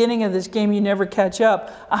at the beginning of this game, you never catch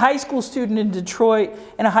up. A high school student in Detroit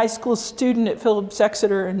and a high school student at Phillips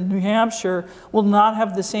Exeter in New Hampshire will not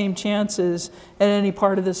have the same chances at any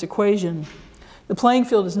part of this equation. The playing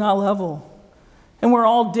field is not level, and we're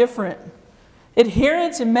all different.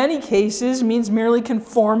 Adherence in many cases means merely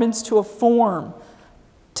conformance to a form,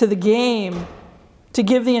 to the game, to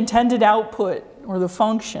give the intended output or the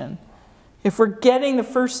function. If we're getting the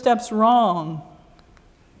first steps wrong,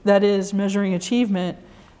 that is, measuring achievement,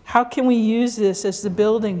 how can we use this as the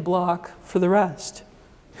building block for the rest?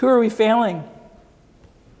 Who are we failing?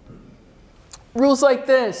 Rules like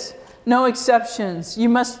this, no exceptions. You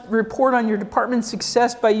must report on your department's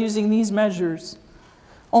success by using these measures.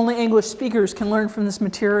 Only English speakers can learn from this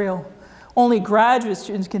material. Only graduate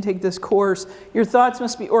students can take this course. Your thoughts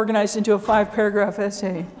must be organized into a 5-paragraph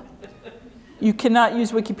essay. You cannot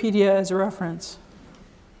use Wikipedia as a reference.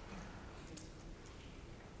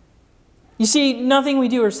 You see, nothing we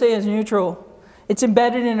do or say is neutral. It's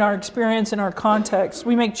embedded in our experience and our context.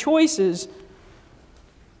 We make choices.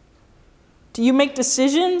 Do you make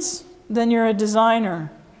decisions? Then you're a designer,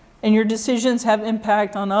 and your decisions have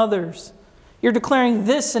impact on others. You're declaring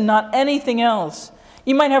this and not anything else.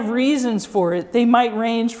 You might have reasons for it. They might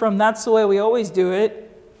range from that's the way we always do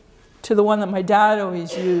it to the one that my dad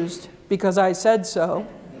always used because I said so.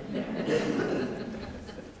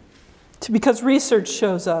 To because research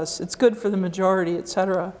shows us it's good for the majority,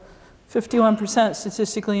 etc. 51%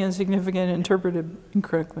 statistically insignificant, interpreted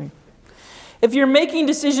incorrectly. If you're making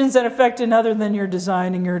decisions that affect another, then you're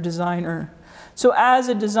designing, you're a designer. So as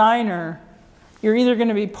a designer, you're either going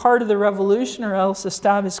to be part of the revolution or else the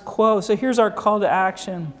status quo. So here's our call to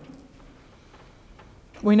action.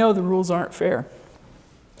 We know the rules aren't fair.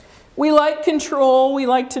 We like control. We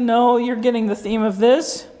like to know, you're getting the theme of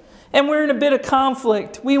this. And we're in a bit of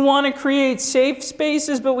conflict. We want to create safe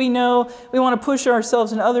spaces, but we know we want to push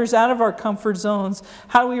ourselves and others out of our comfort zones.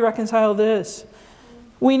 How do we reconcile this?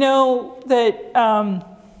 We know that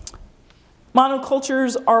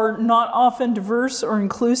monocultures are not often diverse or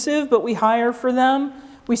inclusive, but we hire for them.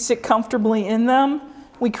 We sit comfortably in them.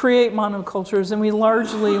 We create monocultures, and we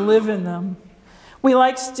largely live in them. We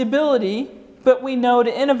like stability, but we know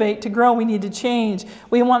to innovate, to grow, we need to change.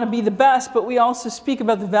 We want to be the best, but we also speak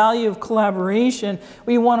about the value of collaboration.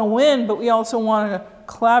 We want to win, but we also want to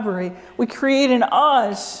collaborate. We create an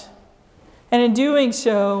us, and in doing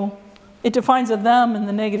so, it defines a them in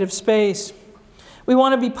the negative space. We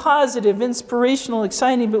want to be positive, inspirational,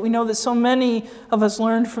 exciting, but we know that so many of us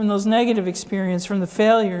learned from those negative experiences, from the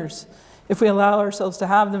failures, if we allow ourselves to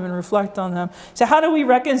have them and reflect on them. So how do we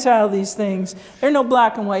reconcile these things? There are no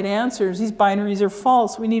black and white answers. These binaries are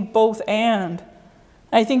false. We need both and.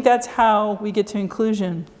 I think that's how we get to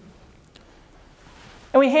inclusion.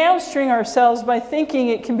 And we hamstring ourselves by thinking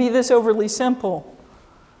it can be this overly simple.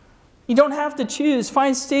 You don't have to choose.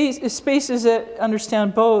 Find spaces that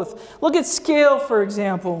understand both. Look at scale, for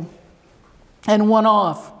example, and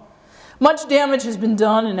one-off. Much damage has been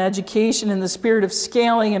done in education in the spirit of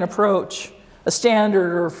scaling an approach, a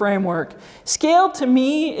standard or a framework. Scale, to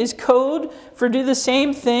me, is code for do the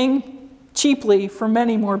same thing cheaply for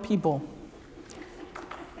many more people.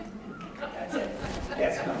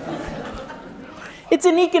 It's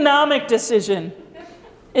an economic decision.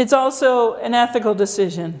 It's also an ethical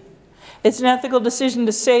decision. It's an ethical decision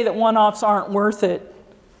to say that one-offs aren't worth it.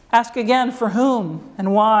 Ask again, for whom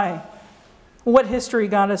and why? What history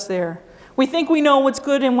got us there? We think we know what's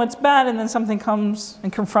good and what's bad, and then something comes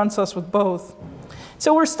and confronts us with both.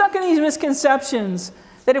 So we're stuck in these misconceptions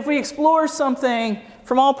that if we explore something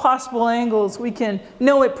from all possible angles, we can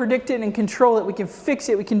know it, predict it, and control it. We can fix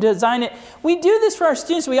it. We can design it. We do this for our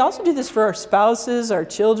students. We also do this for our spouses, our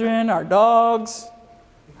children, our dogs,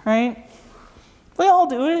 right? We all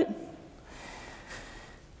do it.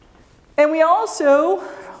 And we also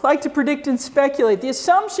like to predict and speculate. The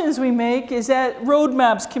assumptions we make is that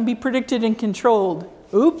roadmaps can be predicted and controlled.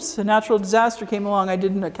 Oops, a natural disaster came along I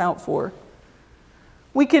didn't account for.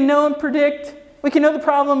 We can know and predict, we can know the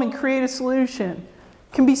problem and create a solution.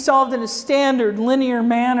 It can be solved in a standard, linear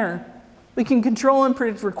manner. We can control and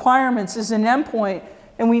predict requirements as an endpoint,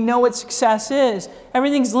 and we know what success is.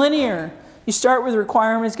 Everything's linear. You start with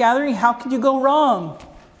requirements gathering. How can you go wrong?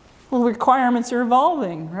 Well, requirements are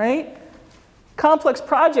evolving, right? Complex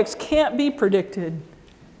projects can't be predicted.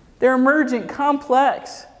 They're emergent,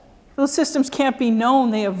 complex. Those systems can't be known,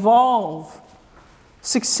 they evolve.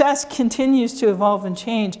 Success continues to evolve and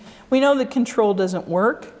change. We know that control doesn't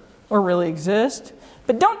work or really exist,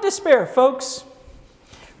 but don't despair, folks.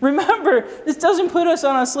 Remember, this doesn't put us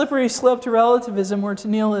on a slippery slope to relativism or to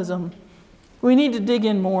nihilism. We need to dig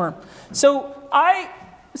in more. So I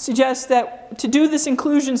suggest that to do this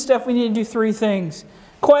inclusion stuff, we need to do three things.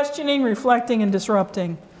 Questioning, reflecting, and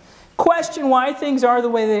disrupting. Question why things are the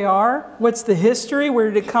way they are. What's the history?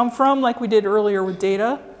 Where did it come from? Like we did earlier with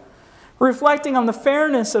data. Reflecting on the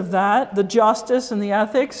fairness of that, the justice and the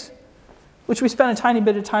ethics, which we spent a tiny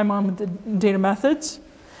bit of time on with the data methods.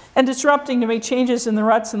 And disrupting to make changes in the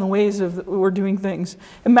ruts and the ways of we're doing things.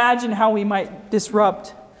 Imagine how we might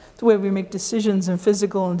disrupt the way we make decisions in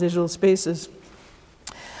physical and digital spaces.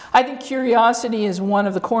 I think curiosity is one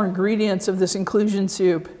of the core ingredients of this inclusion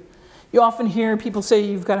soup. You often hear people say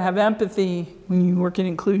you've got to have empathy when you work in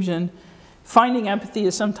inclusion. Finding empathy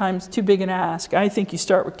is sometimes too big an ask. I think you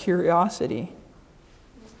start with curiosity.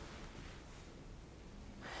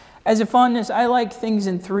 As a fondness, I like things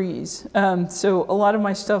in threes. So a lot of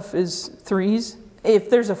my stuff is threes. If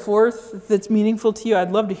there's a fourth that's meaningful to you,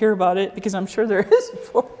 I'd love to hear about it because I'm sure there is a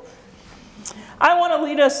fourth. I want to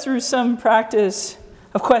lead us through some practice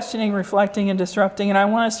of questioning, reflecting, and disrupting. And I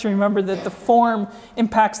want us to remember that the form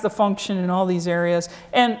impacts the function in all these areas.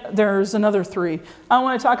 And there's another three. I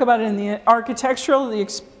want to talk about it in the architectural, the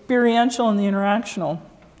experiential, and the interactional.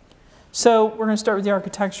 So we're going to start with the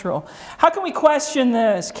architectural. How can we question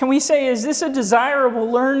this? Can we say, is this a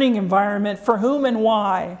desirable learning environment for whom and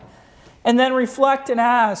why? And then reflect and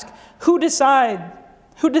ask, who decided?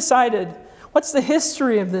 What's the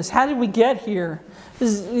history of this? How did we get here?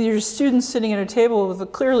 Your students sitting at a table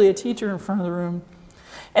with clearly a teacher in front of the room.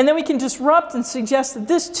 And then we can disrupt and suggest that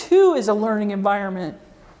this too is a learning environment.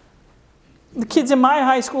 The kids in my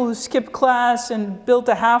high school who skipped class and built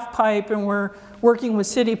a half pipe and were working with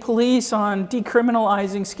city police on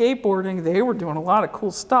decriminalizing skateboarding, they were doing a lot of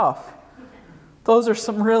cool stuff. Those are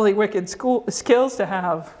some really wicked skills to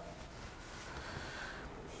have.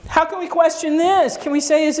 How can we question this? Can we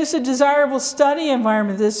say, is this a desirable study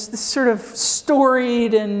environment, this sort of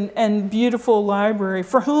storied and beautiful library?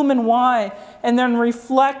 For whom and why? And then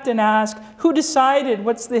reflect and ask, who decided?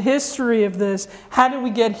 What's the history of this? How did we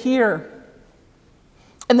get here?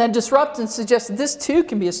 And then disrupt and suggest that this too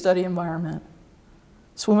can be a study environment.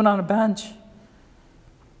 Swimming on a bench.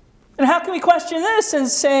 And how can we question this and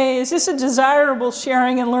say, is this a desirable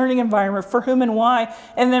sharing and learning environment? For whom and why?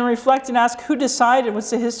 And then reflect and ask, who decided? What's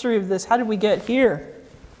the history of this? How did we get here?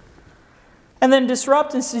 And then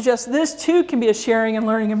disrupt and suggest this too can be a sharing and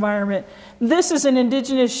learning environment. This is an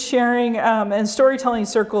Indigenous sharing and storytelling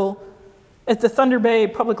circle at the Thunder Bay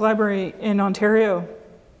Public Library in Ontario.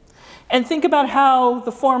 And think about how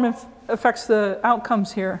the form affects the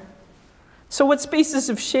outcomes here. So what spaces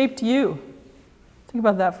have shaped you? Think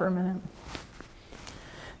about that for a minute.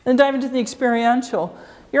 Then dive into the experiential.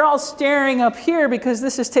 You're all staring up here because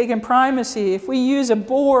this has taken primacy. If we use a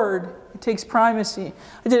board, it takes primacy.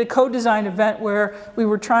 I did a co-design event where we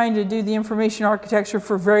were trying to do the information architecture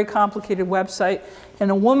for a very complicated website, and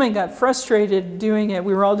a woman got frustrated doing it.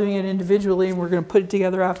 We were all doing it individually, and we were going to put it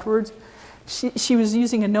together afterwards. She was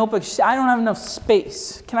using a notebook. She said, I don't have enough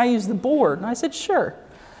space. Can I use the board? And I said, sure.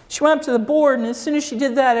 She went up to the board, and as soon as she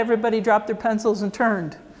did that, everybody dropped their pencils and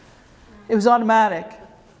turned. It was automatic.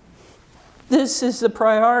 This is the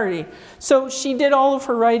priority. So she did all of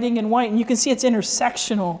her writing in white, and you can see it's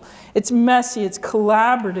intersectional. It's messy, it's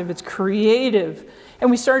collaborative, it's creative.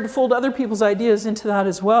 And we started to fold other people's ideas into that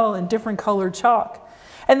as well in different colored chalk.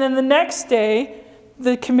 And then the next day,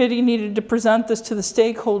 the committee needed to present this to the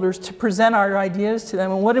stakeholders, to present our ideas to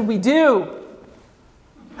them. And what did we do?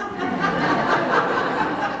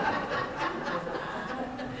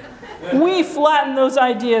 We flattened those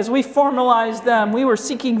ideas. We formalized them. We were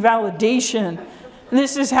seeking validation. And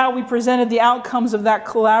this is how we presented the outcomes of that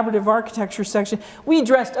collaborative architecture section. We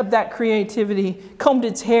dressed up that creativity, combed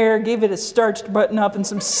its hair, gave it a starched button-up and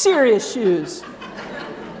some serious shoes.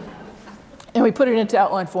 And we put it into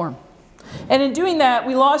outline form. And in doing that,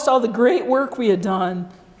 we lost all the great work we had done.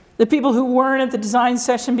 The people who weren't at the design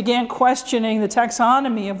session began questioning the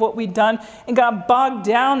taxonomy of what we'd done and got bogged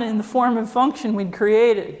down in the form and function we'd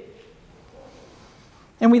created.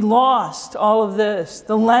 And we lost all of this.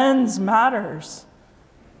 The lens matters.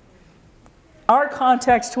 Our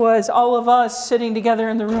context was all of us sitting together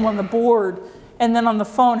in the room on the board, and then on the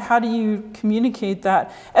phone, how do you communicate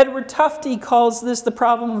that? Edward Tufte calls this the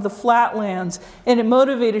problem of the flatlands, and it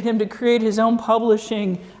motivated him to create his own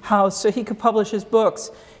publishing house so he could publish his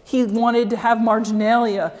books. He wanted to have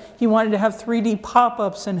marginalia. He wanted to have 3D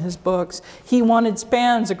pop-ups in his books. He wanted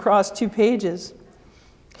spans across 2 pages.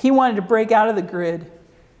 He wanted to break out of the grid.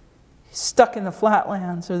 Stuck in the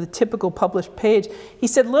flatlands or the typical published page. He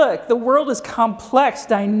said, look, the world is complex,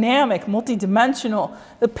 dynamic, multidimensional.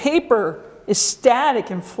 The paper is static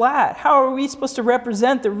and flat. How are we supposed to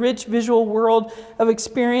represent the rich visual world of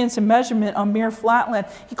experience and measurement on mere flatland?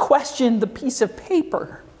 He questioned the piece of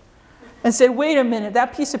paper and said, wait a minute,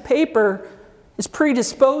 that piece of paper is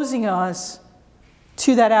predisposing us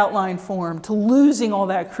to that outline form, to losing all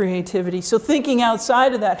that creativity. So thinking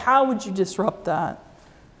outside of that, how would you disrupt that?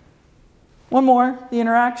 One more, the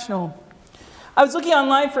interactional. I was looking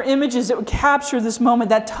online for images that would capture this moment,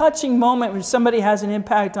 that touching moment when somebody has an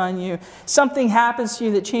impact on you. Something happens to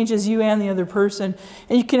you that changes you and the other person.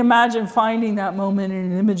 And you can imagine finding that moment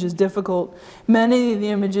in an image is difficult. Many of the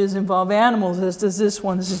images involve animals, as does this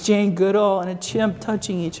one. This is Jane Goodall and a chimp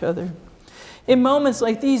touching each other. In moments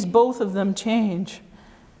like these, both of them change.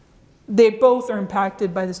 They both are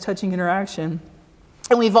impacted by this touching interaction.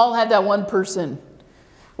 And we've all had that one person.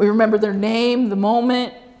 We remember their name, the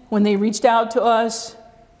moment when they reached out to us,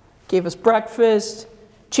 gave us breakfast,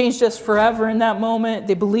 changed us forever in that moment.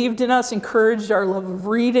 They believed in us, encouraged our love of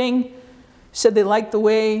reading, said they liked the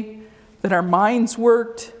way that our minds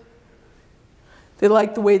worked. They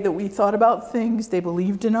liked the way that we thought about things. They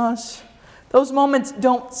believed in us. Those moments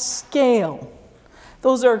don't scale.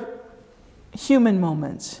 Those are human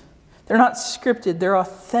moments. They're not scripted. They're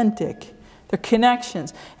authentic. They're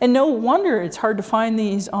connections. And no wonder it's hard to find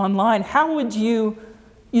these online. How would you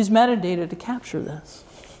use metadata to capture this?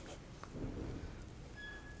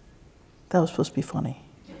 That was supposed to be funny.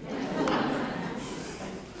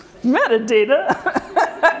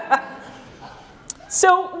 Metadata.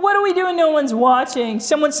 So what do we do when no one's watching?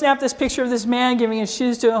 Someone snapped this picture of this man giving his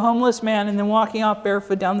shoes to a homeless man and then walking off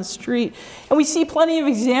barefoot down the street. And we see plenty of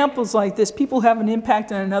examples like this. People who have an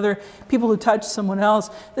impact on another, people who touch someone else.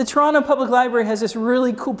 The Toronto Public Library has this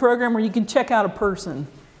really cool program where you can check out a person.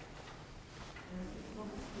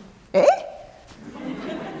 Eh?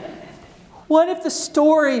 What if the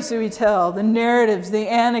stories that we tell, the narratives, the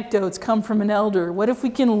anecdotes come from an elder? What if we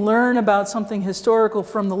can learn about something historical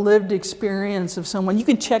from the lived experience of someone? You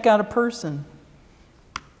can check out a person.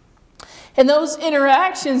 And those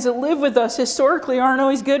interactions that live with us historically aren't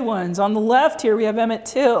always good ones. On the left here we have Emmett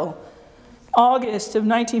Till, August of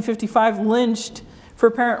 1955, lynched for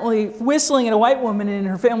apparently whistling at a white woman in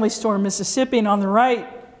her family store in Mississippi. And on the right,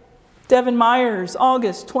 Devin Myers,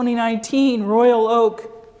 August 2019, Royal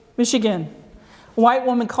Oak, Michigan. A white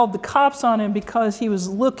woman called the cops on him because he was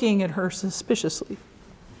looking at her suspiciously.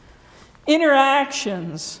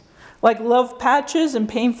 Interactions like love patches and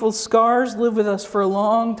painful scars live with us for a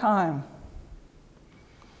long time.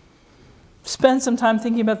 Spend some time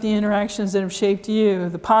thinking about the interactions that have shaped you,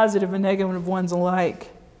 the positive and negative ones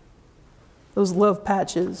alike. Those love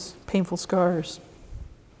patches, painful scars.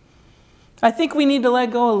 I think we need to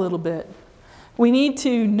let go a little bit. We need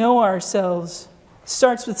to know ourselves. It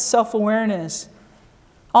starts with self-awareness.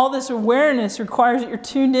 All this awareness requires that you're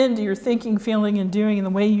tuned into your thinking, feeling, and doing and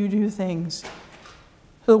the way you do things.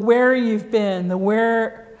 The where you've been, the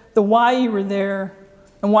why you were there,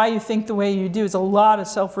 and why you think the way you do. It's a lot of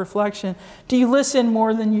self-reflection. Do you listen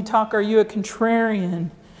more than you talk? Are you a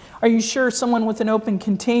contrarian? Are you sure someone with an open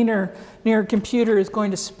container near a computer is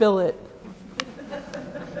going to spill it?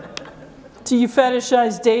 Do you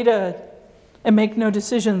fetishize data and make no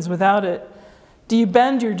decisions without it? Do you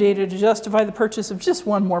bend your data to justify the purchase of just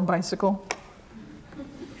one more bicycle?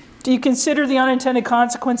 Do you consider the unintended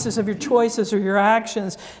consequences of your choices or your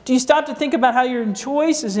actions? Do you stop to think about how your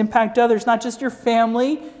choices impact others, not just your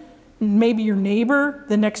family, maybe your neighbor,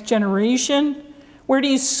 the next generation? Where do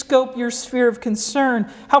you scope your sphere of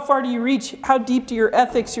concern? How far do you reach? How deep do your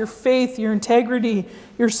ethics, your faith, your integrity,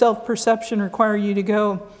 your self-perception require you to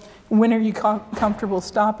go? When are you comfortable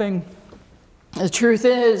stopping? The truth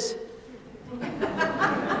is,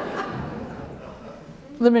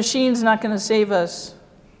 the machine's not going to save us.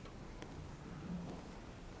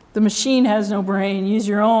 The machine has no brain. Use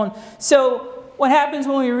your own. So what happens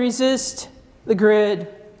when we resist the grid?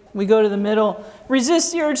 We go to the middle.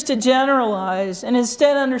 Resist the urge to generalize and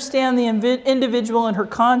instead understand the individual and her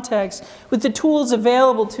context with the tools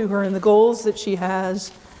available to her and the goals that she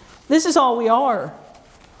has. This is all we are.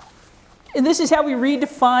 And this is how we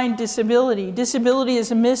redefine disability. Disability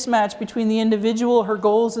is a mismatch between the individual, her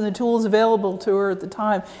goals, and the tools available to her at the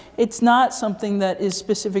time. It's not something that is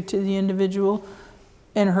specific to the individual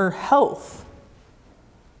and her health.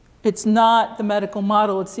 It's not the medical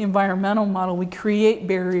model, it's the environmental model. We create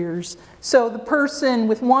barriers. So the person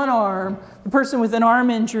with one arm, the person with an arm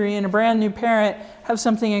injury, and a brand new parent have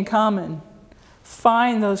something in common.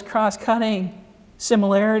 Find those cross-cutting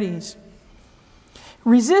similarities.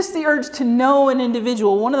 Resist the urge to know an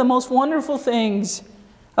individual. One of the most wonderful things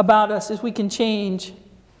about us is we can change.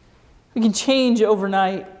 We can change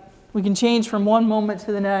overnight. We can change from one moment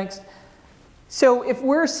to the next. So if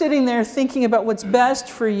we're sitting there thinking about what's best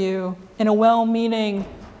for you in a well-meaning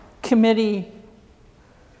committee,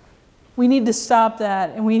 we need to stop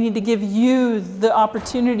that, and we need to give you the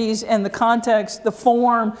opportunities and the context, the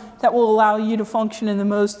form that will allow you to function in the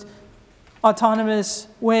most autonomous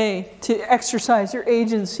way, to exercise your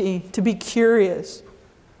agency, to be curious.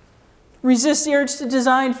 Resist the urge to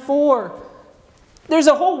design for. There's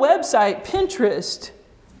a whole website, Pinterest,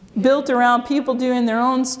 built around people doing their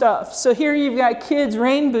own stuff. So here you've got kids'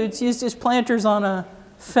 rain boots used as planters on a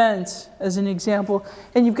fence, as an example.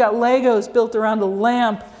 And you've got Legos built around a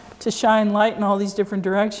lamp to shine light in all these different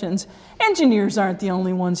directions. Engineers aren't the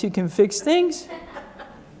only ones who can fix things.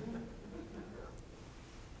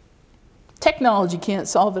 Technology can't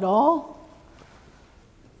solve it all.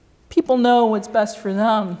 People know what's best for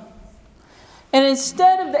them. And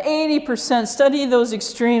instead of the 80%, study those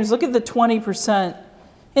extremes. Look at the 20%.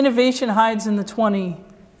 Innovation hides in the 20.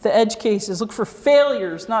 The edge cases. Look for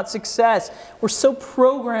failures, not success. We're so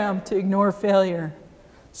programmed to ignore failure.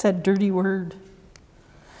 It's that dirty word.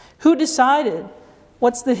 Who decided?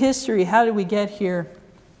 What's the history? How did we get here?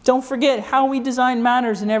 Don't forget, how we design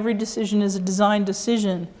matters, and every decision is a design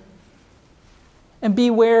decision. And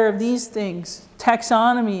beware of these things,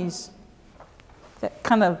 taxonomies, that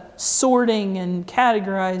kind of sorting and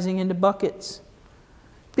categorizing into buckets.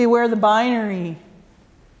 Beware the binary,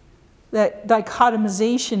 that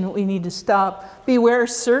dichotomization we need to stop. Beware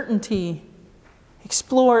certainty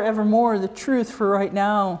Explore evermore the truth for right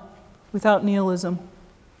now without nihilism.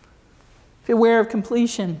 Be aware of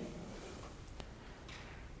completion.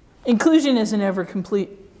 Inclusion isn't ever complete.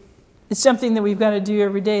 It's something that we've got to do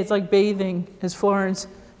every day. It's like bathing, as Florence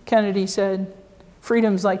Kennedy said.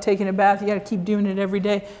 Freedom's like taking a bath. You got to keep doing it every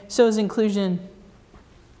day. So is inclusion.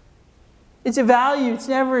 It's a value. It's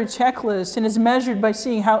never a checklist. And it's measured by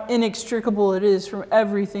seeing how inextricable it is from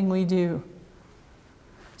everything we do.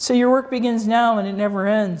 So your work begins now and it never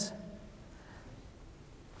ends.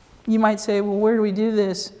 You might say, well, where do we do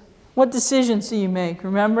this? What decisions do you make?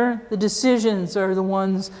 Remember, the decisions are the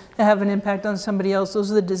ones that have an impact on somebody else.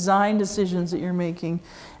 Those are the design decisions that you're making.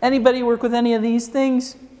 Anybody work with any of these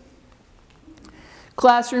things?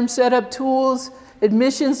 Classroom setup tools,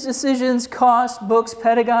 admissions decisions, cost, books,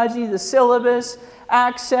 pedagogy, the syllabus,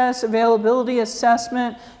 access, availability,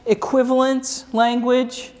 assessment, equivalence,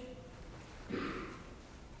 language.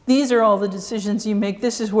 These are all the decisions you make.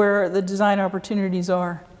 This is where the design opportunities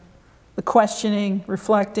are. The questioning,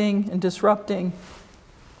 reflecting, and disrupting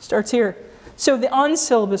starts here. So the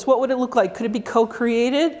on-syllabus, what would it look like? Could it be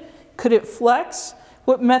co-created? Could it flex?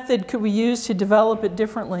 What method could we use to develop it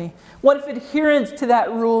differently? What if adherence to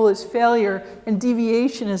that rule is failure and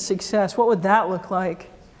deviation is success? What would that look like?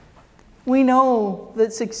 We know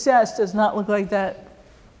that success does not look like that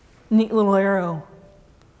neat little arrow.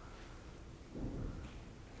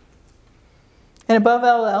 And above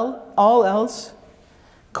all else,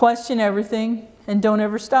 question everything and don't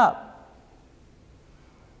ever stop.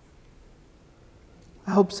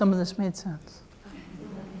 I hope some of this made sense.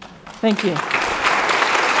 Thank you.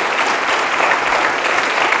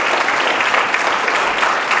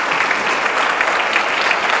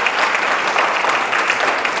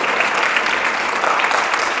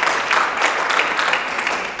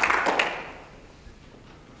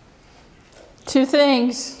 Two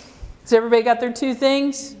things. Has everybody got their two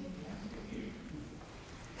things?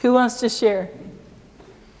 Who wants to share?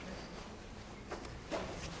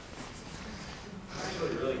 I'm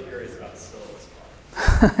actually really curious about the syllabus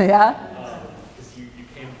part. Yeah? Because you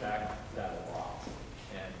came back that a lot.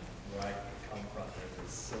 And where I come from, there's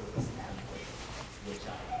a syllabus template, which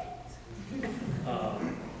I hate.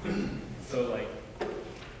 So, like,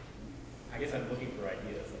 I guess I'm looking for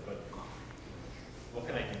ideas. But what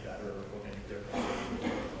can I do better? Or what can I do differently?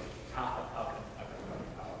 How can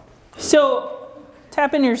I So,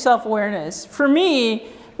 tap into your self-awareness. For me,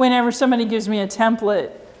 whenever somebody gives me a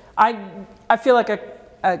template, I feel like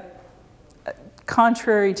a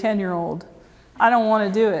contrary 10-year-old. I don't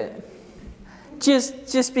want to do it.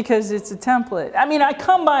 Just because it's a template. I mean, I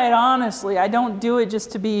come by it honestly. I don't do it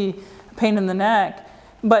just to be a pain in the neck.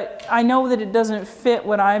 But I know that it doesn't fit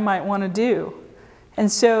what I might want to do.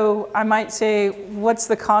 And so I might say, what's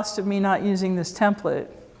the cost of me not using this template?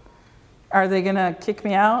 Are they going to kick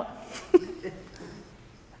me out?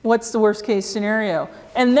 What's the worst case scenario?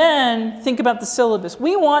 And then think about the syllabus.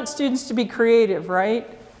 We want students to be creative, right?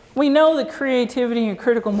 We know that creativity and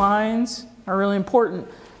critical minds are really important.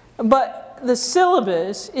 But the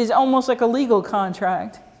syllabus is almost like a legal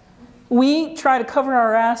contract. We try to cover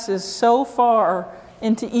our asses so far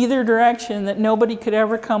into either direction that nobody could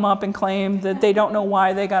ever come up and claim that they don't know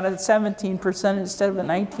why they got a 17% instead of a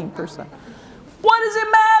 19%. What does it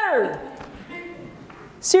matter?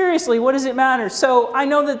 Seriously, what does it matter? So I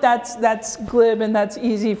know that that's glib and that's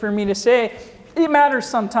easy for me to say. It matters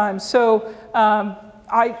sometimes. So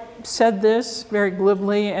I said this very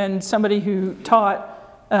glibly, and somebody who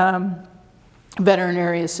taught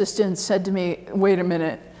veterinary assistants said to me, wait a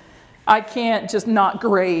minute, I can't just not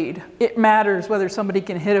grade. It matters whether somebody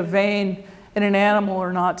can hit a vein in an animal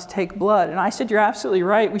or not to take blood. And I said, you're absolutely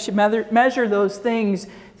right. We should measure those things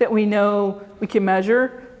that we know we can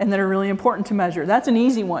measure and that are really important to measure. That's an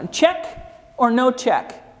easy one. Check or no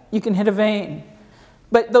check. You can hit a vein.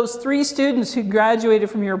 But those 3 students who graduated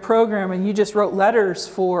from your program and you just wrote letters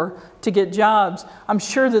for to get jobs, I'm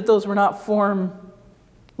sure that those were not form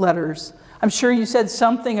letters. I'm sure you said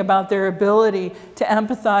something about their ability to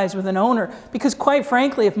empathize with an owner. Because quite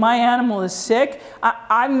frankly, if my animal is sick,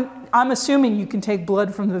 I'm assuming you can take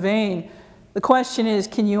blood from the vein. The question is,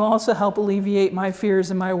 can you also help alleviate my fears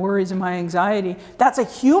and my worries and my anxiety? That's a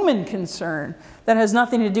human concern. That has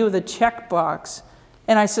nothing to do with a checkbox.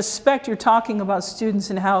 And I suspect you're talking about students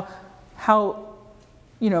and how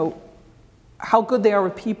good they are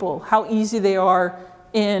with people, how easy they are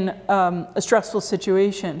in a stressful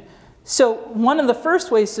situation. So one of the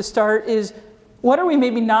first ways to start is, what are we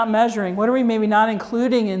maybe not measuring? What are we maybe not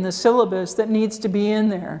including in the syllabus that needs to be in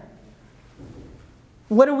there?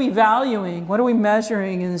 What are we valuing? What are we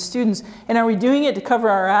measuring in the students? And are we doing it to cover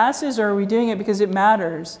our asses, or are we doing it because it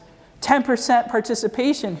matters? 10%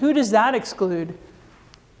 participation. Who does that exclude,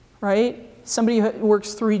 right? Somebody who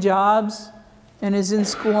works 3 jobs and is in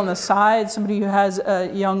school on the side, somebody who has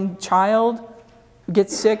a young child who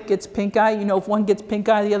gets sick, gets pink eye. You know, if one gets pink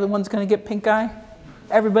eye, the other one's going to get pink eye.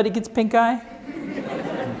 Everybody gets pink eye.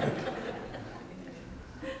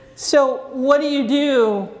 So what do you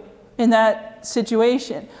do in that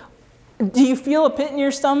situation? Do you feel a pit in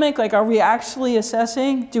your stomach? Like, are we actually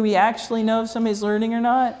assessing? Do we actually know if somebody's learning or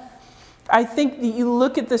not? I think that you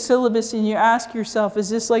look at the syllabus and you ask yourself, is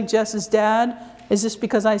this like Jess's dad? Is this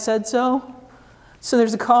because I said so? So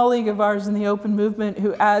there's a colleague of ours in the open movement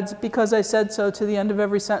who adds "because I said so" to the end of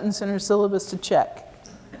every sentence in her syllabus to check.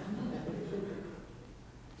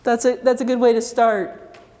 That's a good way to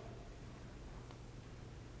start.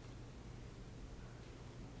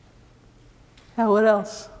 Now, what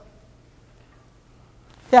else?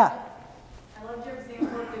 Yeah. I loved your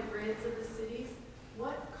example of the grids of the cities.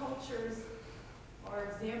 What cultures or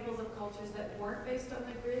examples of cultures that weren't based on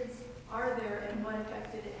the grids are there, and what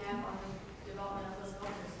effect did it have on the development of those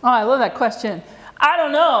cultures? Oh, I love that question. I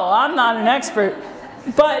don't know. I'm not an expert,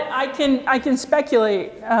 but I can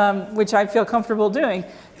speculate, which I feel comfortable doing,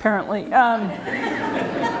 apparently.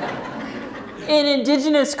 In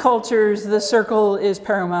indigenous cultures, the circle is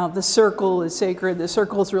paramount. The circle is sacred. The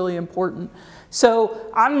circle is really important. So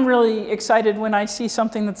I'm really excited when I see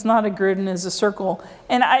something that's not a grid and is a circle.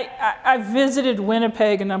 And I've visited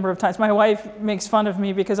Winnipeg a number of times. My wife makes fun of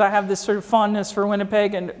me because I have this sort of fondness for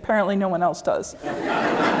Winnipeg, and apparently no one else does.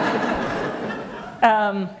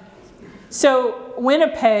 So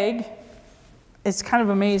Winnipeg, it's kind of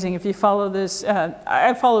amazing if you follow this.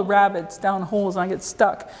 I follow rabbits down holes and I get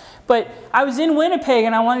stuck. But I was in Winnipeg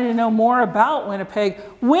and I wanted to know more about Winnipeg.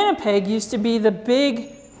 Winnipeg used to be the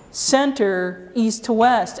big center east to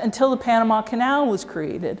west until the Panama Canal was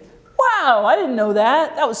created. Wow, I didn't know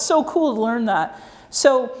that. That was so cool to learn that.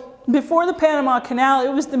 So before the Panama Canal,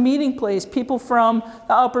 it was the meeting place. People from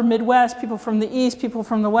the upper Midwest, people from the east, people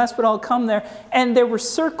from the west would all come there. And there were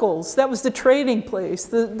circles. That was the trading place.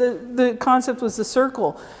 The concept was the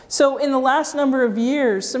circle. So in the last number of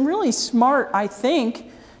years, some really smart, I think,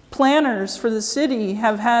 planners for the city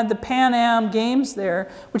have had the Pan Am Games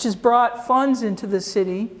there, which has brought funds into the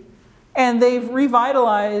city. And they've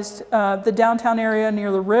revitalized the downtown area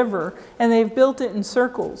near the river, and they've built it in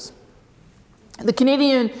circles. The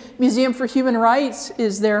Canadian Museum for Human Rights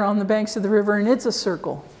is there on the banks of the river, and it's a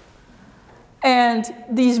circle. And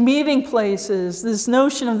these meeting places, this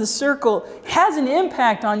notion of the circle, has an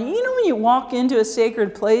impact on you. You know when you walk into a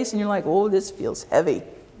sacred place and you're like, oh, this feels heavy.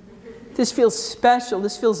 This feels special.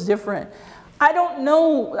 This feels different. I don't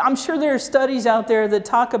know. I'm sure there are studies out there that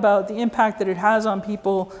talk about the impact that it has on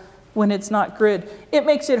people when it's not grid. It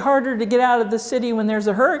makes it harder to get out of the city when there's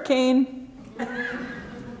a hurricane.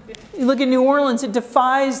 You look at New Orleans, it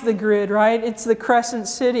defies the grid, right? It's the crescent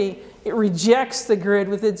city. It rejects the grid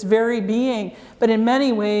with its very being. But in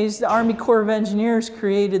many ways, the Army Corps of Engineers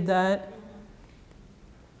created that.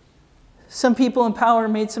 Some people in power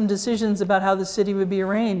made some decisions about how the city would be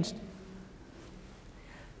arranged.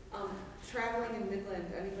 Traveling in Midland,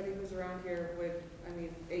 anybody who's around here would, I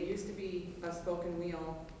mean, it used to be a spoken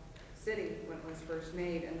wheel city when it was first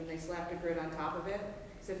made, and then they slapped a grid on top of it.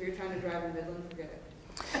 So if you're trying to drive in Midland, forget it.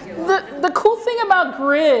 The cool thing about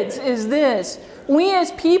grids is this. We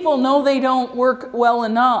as people know they don't work well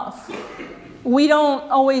enough. We don't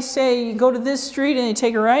always say, you go to this street and you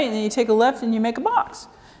take a right, and then you take a left and you make a box.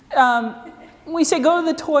 We say, go to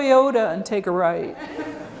the Toyota and take a right.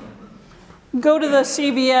 Go to the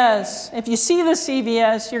CVS. If you see the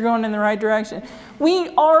CVS, you're going in the right direction. We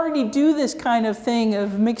already do this kind of thing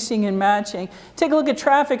of mixing and matching. Take a look at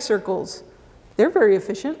traffic circles. They're very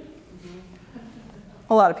efficient.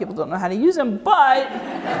 A lot of people don't know how to use them, but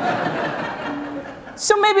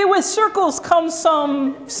so maybe with circles comes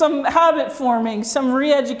some habit forming, some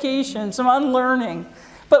re-education, some unlearning.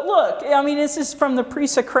 But look, I mean, this is from the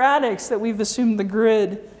pre-Socratics that we've assumed the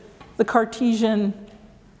grid, the Cartesian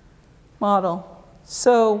model.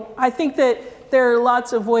 So I think that there are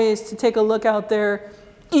lots of ways to take a look out there,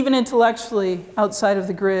 even intellectually, outside of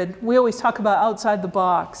the grid. We always talk about outside the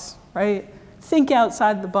box, right? Think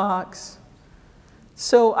outside the box.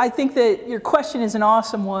 So I think that your question is an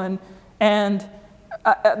awesome one, and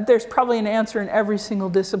there's probably an answer in every single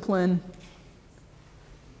discipline.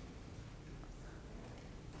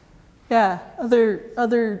 Yeah,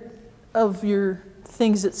 other of your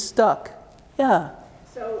things that stuck. Yeah.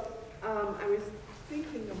 So I was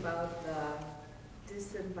thinking about the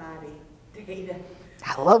disembodied data.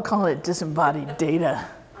 I love calling it disembodied data.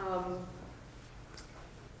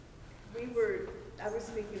 I was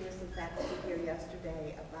speaking with some faculty here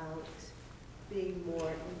yesterday about being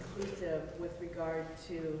more inclusive with regard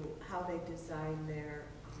to how they design their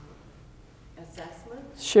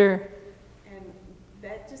assessments. Sure. And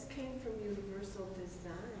that just came from universal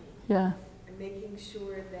design. Yeah. And making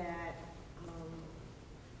sure that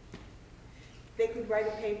they could write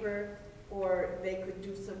a paper or they could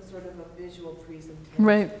do some sort of a visual presentation.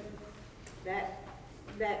 Right.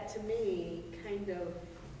 That to me kind of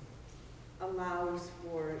allows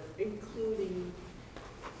for including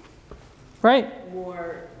Right.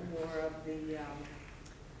 more of the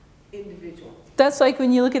individual. That's like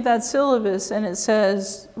when you look at that syllabus and it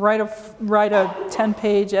says, write a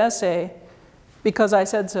 10-page essay because I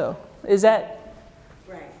said so. Is that,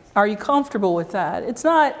 Right. are you comfortable with that? It's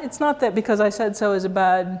not that because I said so is a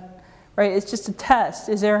bad, right? It's just a test.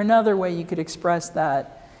 Is there another way you could express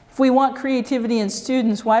that? If we want creativity in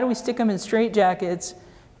students, why do we stick them in straitjackets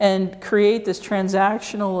and create this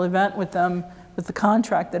transactional event with them with the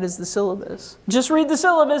contract that is the syllabus? Just read the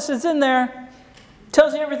syllabus, it's in there.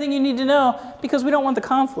 Tells you everything you need to know because we don't want the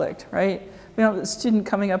conflict, right? We don't want the student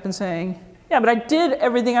coming up and saying, yeah, but I did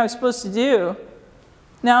everything I was supposed to do.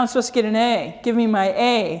 Now I'm supposed to get an A. Give me my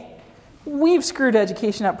A. We've screwed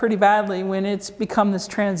education up pretty badly when it's become this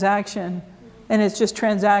transaction and it's just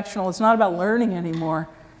transactional. It's not about learning anymore.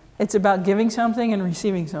 It's about giving something and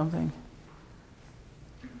receiving something.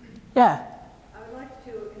 Yeah. I would like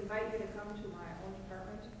to invite you to come to my own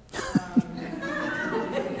department.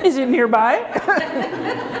 Is it nearby?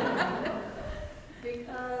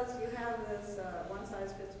 Because you have this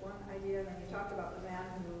one-size-fits-one idea, and then you talked about the man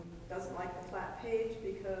who doesn't like the flat page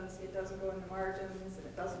because it doesn't go in the margins and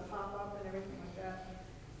it doesn't pop up and everything like that.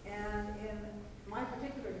 And in my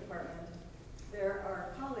particular department, there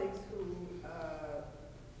are colleagues who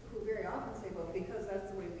very often say, well, because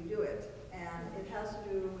that's the way we do it. And it has to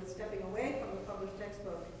do with stepping away from the published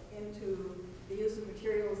textbook into the use of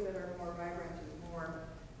materials that are more vibrant and more,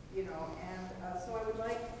 and so I would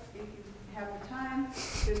like, if you have the time,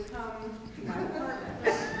 to come to my department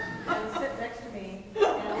and sit next to me.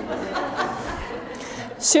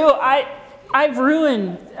 So I've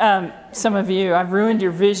ruined some of you. I've ruined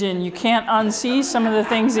your vision. You can't unsee some of the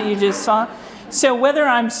things that you just saw. So whether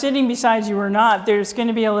I'm sitting beside you or not, there's going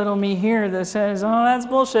to be a little me here that says, oh, that's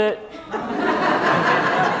bullshit.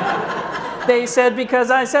 They said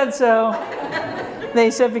because I said so. They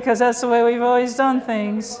said because that's the way we've always done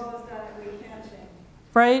things.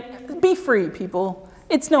 Right? Be free, people.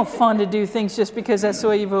 It's no fun to do things just because that's the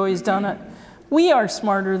way you've always done it. We are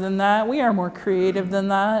smarter than that. We are more creative than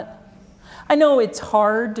that. I know it's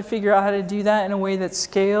hard to figure out how to do that in a way that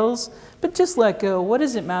scales, but just let go. What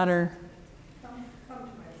does it matter?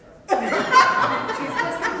 Feel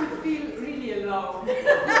really alone.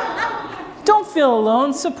 Don't feel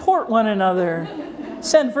alone. Support one another.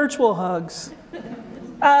 Send virtual hugs.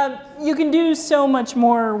 You can do so much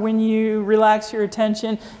more when you relax your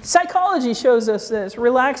attention. Psychology shows us this.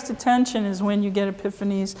 Relaxed attention is when you get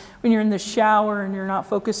epiphanies, when you're in the shower and you're not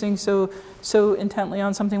focusing so intently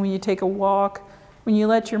on something, when you take a walk, when you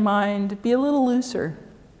let your mind be a little looser.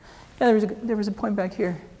 Yeah, there was a point back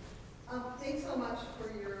here. Thanks so much for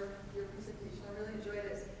your presentation. I really enjoyed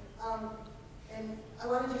it. And I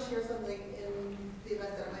wanted to share something in the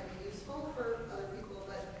event that it might be useful for other people.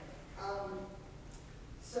 But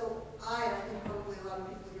so I think probably a lot of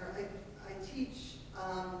people here, I teach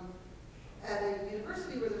at a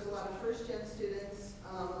university where there's a lot of first-gen students,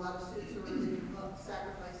 a lot of students who are really making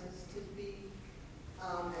sacrifices to be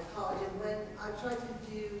at college. And when I try to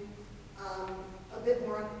do a bit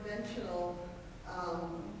more unconventional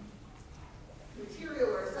material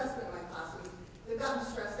or assessment in my classes, they've gotten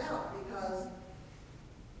stressed out because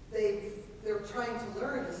they're trying to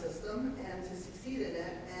learn the system and to succeed in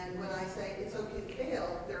it. And when I say it's okay to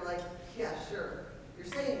fail, they're like, yeah, sure, you're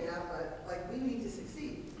saying that, but like we need to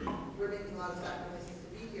succeed. We're making a lot of sacrifices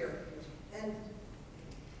to be here. And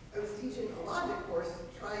I was teaching a logic course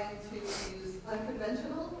trying to use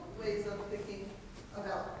unconventional ways of thinking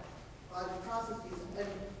about logic processes. And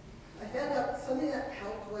I found out something that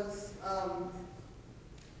helped was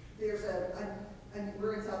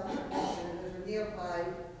we're in Southeastern Michigan, and there's a nearby,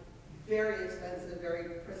 very expensive, very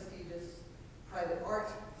prestigious private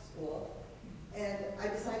art school. And I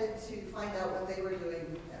decided to find out what they were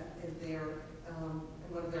doing in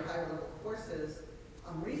one of their higher level courses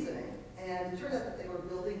on reasoning. And it turned out that they were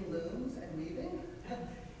building looms and weaving.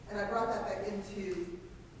 And I brought that back into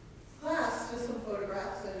class, just some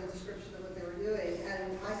photographs and a description of what they were doing,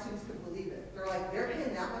 and my students couldn't believe it. They're like, they're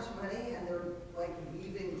paying that much money and they're like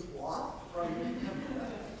weaving cloth from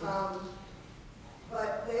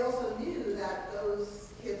but they also knew that those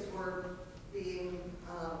kids were being,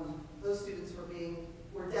 those students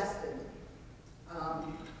were destined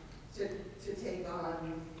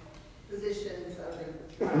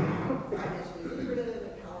financially lucrative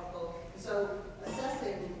and powerful. So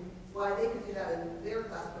assessing why they could do that in their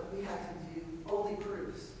class, but we had to do only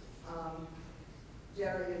proofs,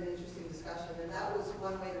 generated an interesting discussion, and that was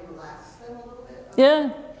one way to relax them a little bit.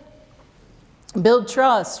 Yeah. Build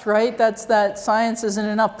trust, right? That's that science isn't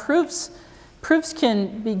enough. Proofs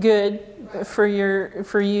can be good for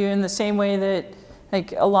you in the same way that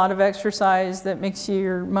like a lot of exercise that makes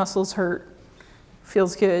your muscles hurt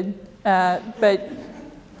feels good. But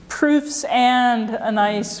proofs and a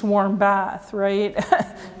nice warm bath, right?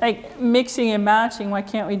 Like mixing and matching, why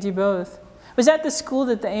can't we do both? Was that the school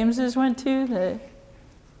that the Ameses went to?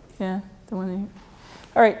 Yeah, the one that,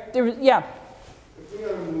 all right, there was, yeah. If we are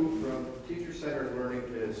to move from teacher-centered learning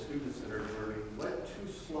to student-centered learning, what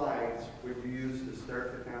 2 slides would you use to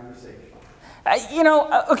start the conversation?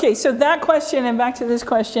 Okay, so that question and back to this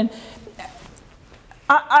question,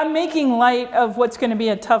 I'm making light of what's going to be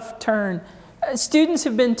a tough turn. Students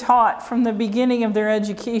have been taught from the beginning of their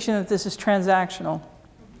education that this is transactional.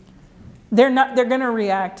 They're going to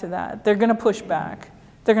react to that. They're going to push back.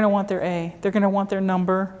 They're going to want their A. They're going to want their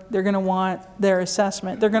number. They're going to want their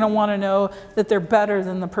assessment. They're going to want to know that they're better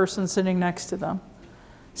than the person sitting next to them.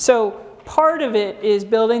 So part of it is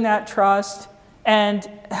building that trust and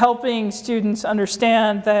helping students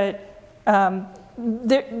understand that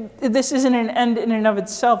this isn't an end in and of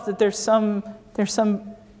itself, that there's some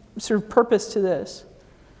sort of purpose to this,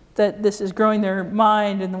 that this is growing their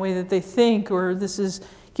mind in the way that they think, or this is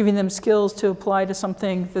giving them skills to apply to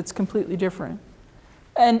something that's completely different.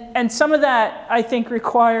 And some of that, I think,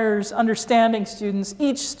 requires understanding students.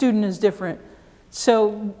 Each student is different.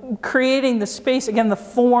 So creating the space, again, the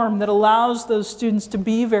form that allows those students to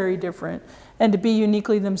be very different and to be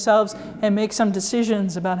uniquely themselves and make some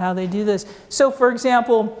decisions about how they do this. So for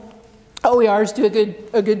example, OERs do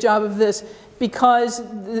a good job of this. Because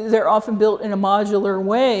they're often built in a modular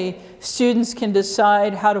way, students can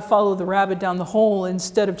decide how to follow the rabbit down the hole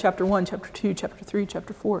instead of chapter 1, chapter 2, chapter 3,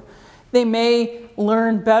 chapter 4. They may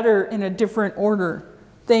learn better in a different order.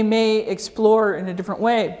 They may explore in a different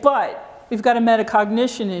way. But we've got a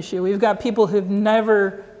metacognition issue. We've got people who've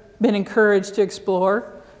never been encouraged to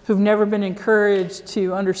explore, who've never been encouraged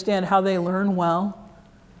to understand how they learn well.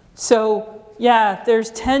 So yeah,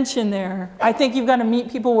 there's tension there. I think you've got to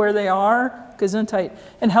meet people where they are, gesundheit,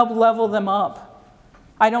 and help level them up.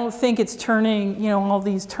 I don't think it's turning, all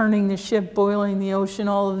these turning the ship, boiling the ocean,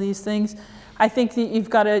 all of these things. I think that you've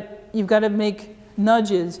got to make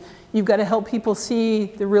nudges. You've got to help people see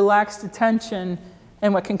the relaxed attention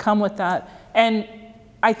and what can come with that. And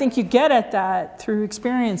I think you get at that through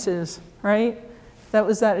experiences, right? That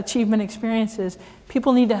was that achievement experiences.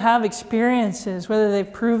 People need to have experiences, whether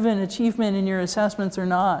they've proven achievement in your assessments or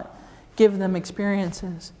not. Give them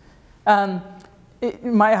experiences.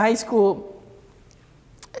 My high school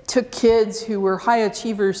took kids who were high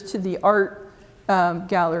achievers to the art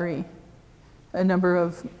gallery a number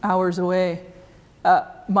of hours away.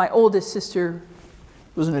 My oldest sister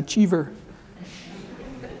was an achiever.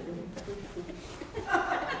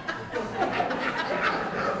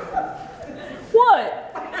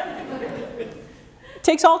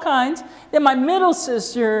 Takes all kinds. Then my middle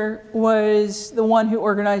sister was the one who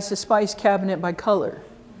organized the spice cabinet by color.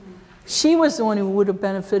 She was the one who would have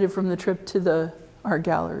benefited from the trip to the art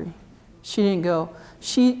gallery. She didn't go.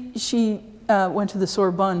 She went to the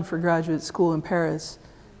Sorbonne for graduate school in Paris,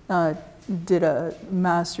 did a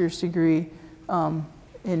master's degree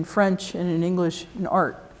in French and in English and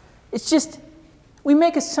art. It's just, we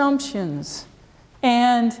make assumptions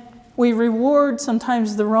and we reward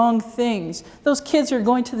sometimes the wrong things. Those kids are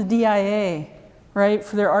going to the DIA, right,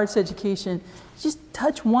 for their arts education. Just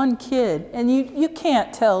touch one kid, and you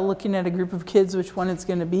can't tell looking at a group of kids which one it's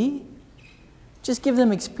going to be. Just give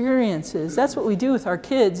them experiences. That's what we do with our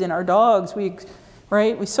kids and our dogs. We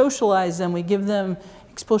socialize them. We give them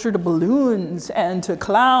exposure to balloons and to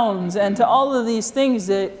clowns and to all of these things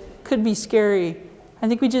that could be scary. I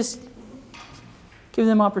think we just give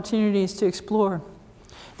them opportunities to explore.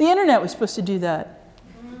 The internet was supposed to do that.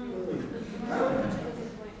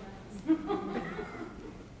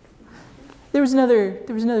 There was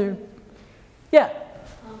another, yeah. As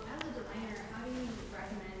a designer, how do you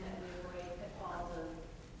recommend that we avoid pitfalls of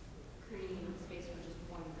creating space for just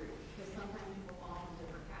one group? Because sometimes people fall into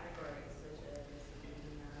different categories, such as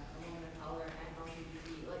a woman of color and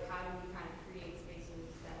LGBT. Like, how do we kind of create spaces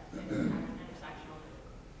that are kind of intersectional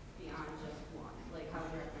beyond just one? Like, how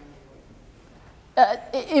would you recommend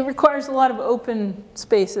it? It requires a lot of open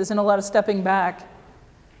spaces and a lot of stepping back.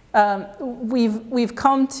 We've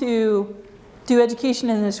come to do education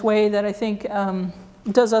in this way that I think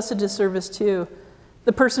does us a disservice too.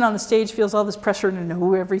 the person on the stage feels all this pressure to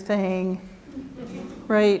know everything,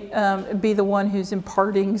 right? Be the one who's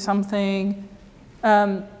imparting something.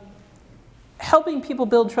 Helping people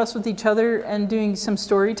build trust with each other and doing some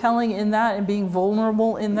storytelling in that and being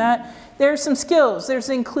vulnerable in that. There are some skills. There's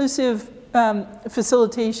inclusive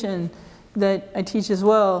facilitation that I teach as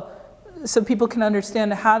well, so people can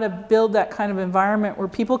understand how to build that kind of environment where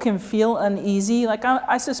people can feel uneasy. Like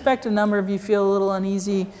I suspect a number of you feel a little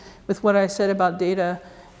uneasy with what I said about data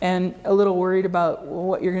and a little worried about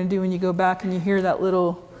what you're going to do when you go back and you hear that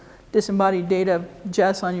little disembodied data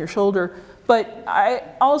Jess on your shoulder. But I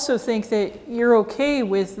also think that you're okay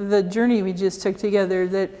with the journey we just took together,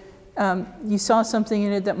 that you saw something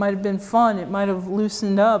in it that might have been fun, it might have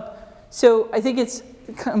loosened up. So I think it's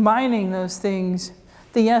combining those things,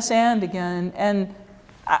 the yes and again, and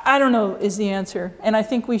I don't know is the answer. And I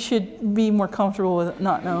think we should be more comfortable with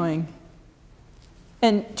not knowing.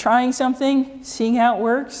 And trying something, seeing how it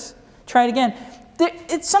works, try it again.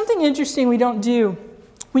 It's something interesting we don't do.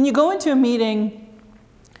 When you go into a meeting,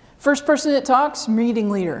 first person that talks, meeting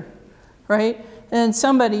leader, right? And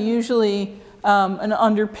somebody, usually an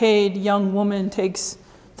underpaid young woman, takes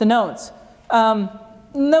the notes.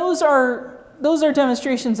 Those are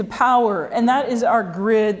demonstrations of power, and that is our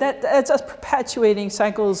grid. That's us perpetuating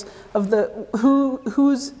cycles of the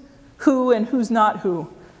who's who and who's not who.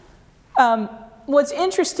 What's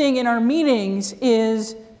interesting in our meetings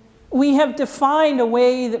is we have defined a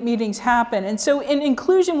way that meetings happen. And so in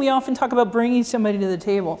inclusion, we often talk about bringing somebody to the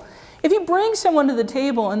table. If you bring someone to the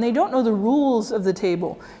table and they don't know the rules of the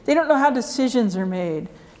table, they don't know how decisions are made,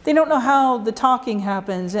 they don't know how the talking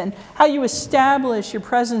happens and how you establish your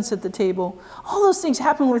presence at the table, all those things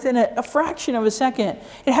happen within a fraction of a second.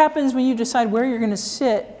 It happens when you decide where you're going to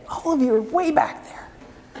sit. All of you are way back there,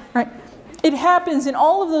 right? It happens in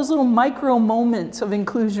all of those little micro moments of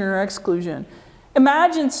inclusion or exclusion.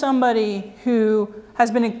 Imagine somebody who has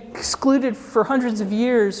been excluded for hundreds of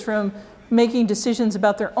years from making decisions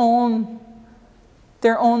about their own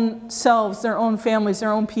selves, their own families,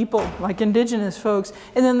 their own people, like indigenous folks,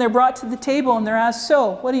 and then they're brought to the table and they're asked,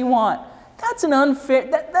 so, what do you want? That's an unfair,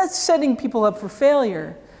 that's setting people up for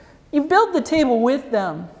failure. You build the table with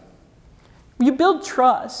them. You build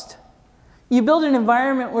trust. You build an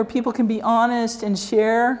environment where people can be honest and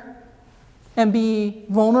share and be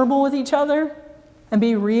vulnerable with each other and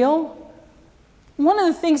be real. One of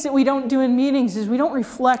the things that we don't do in meetings is we don't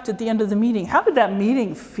reflect at the end of the meeting. How did that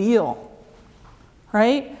meeting feel?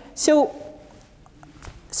 Right? So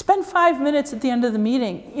spend 5 minutes at the end of the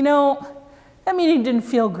meeting. You know, that meeting didn't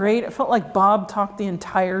feel great. It felt like Bob talked the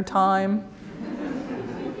entire time.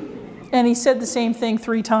 And he said the same thing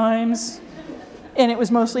 3 times. And it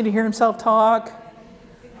was mostly to hear himself talk.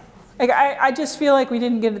 Like, I just feel like we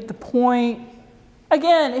didn't get at the point.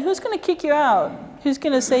 Again, who's going to kick you out? Who's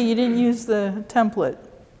going to say you didn't use the template?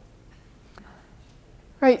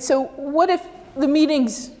 Right, so what if the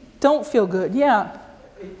meetings don't feel good? Yeah.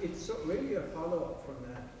 It's really a follow-up from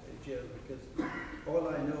that, Jill, because all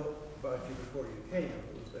I know about you before you came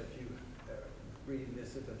was that you reading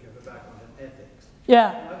this is that you have a background in ethics.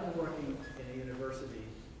 Yeah. I've been working in a university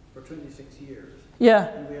for 26 years. Yeah.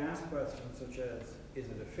 And we ask questions such as, is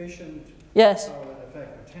it efficient? Yes. How will it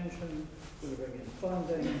affect retention? Will it bring in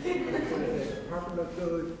funding? Will it make the department look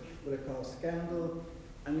good? Will it cause scandal?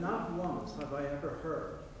 And not once have I ever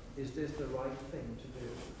heard, is this the right thing to do?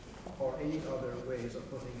 Or any other ways of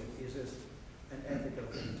putting it, is this an ethical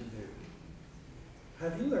thing to do?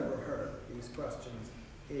 Have you ever heard these questions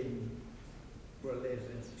in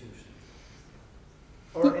related institutions?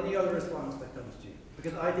 Or any other response that comes to you?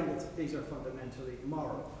 Because I think these are fundamentally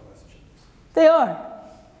moral questions. They are.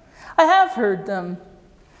 I have heard them.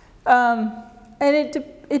 And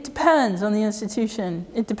it depends on the institution.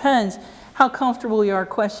 It depends how comfortable you are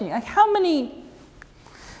questioning. Like how many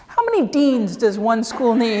deans does one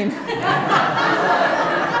school need?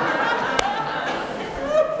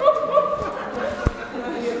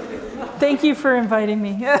 Thank you for inviting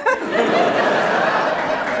me.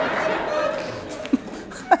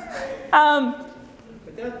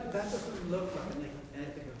 But that doesn't look like an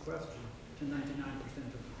ethical question to 99% of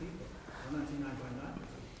the people, or 99.9%.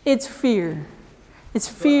 It's fear. It's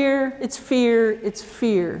fear, it's fear, it's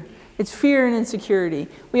fear. It's fear and insecurity.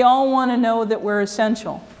 We all want to know that we're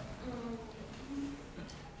essential.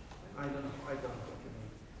 I don't know what you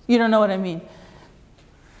mean. You don't know what I mean.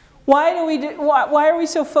 Why are we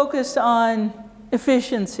so focused on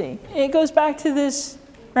efficiency? It goes back to this,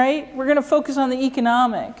 right? We're going to focus on the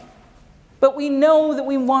economic. But we know that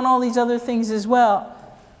we want all these other things as well.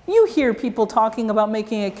 You hear people talking about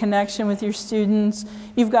making a connection with your students.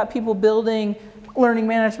 You've got people building learning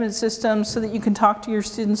management systems so that you can talk to your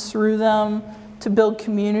students through them, to build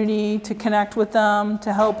community, to connect with them,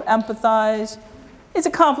 to help empathize. It's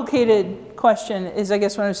a complicated question, is I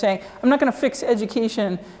guess what I'm saying. I'm not going to fix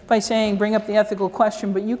education by saying bring up the ethical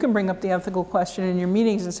question, but you can bring up the ethical question in your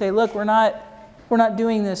meetings and say, look, we're not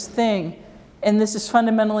doing this thing, and this is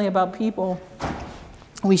fundamentally about people.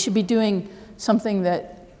 We should be doing something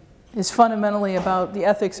that is fundamentally about the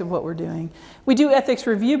ethics of what we're doing. We do ethics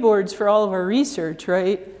review boards for all of our research,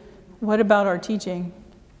 right? What about our teaching?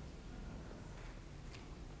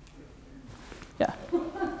 Yeah. A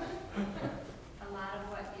lot of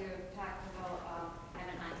what you're talking about, I'm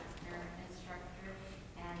an entrepreneur instructor,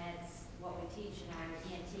 and it's what we teach in our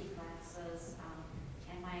ENT classes.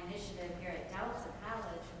 And my initiative here at Delta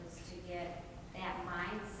College was to get that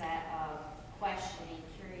mindset of questioning,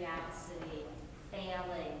 curiosity,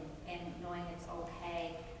 failing, and knowing it's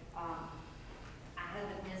okay out of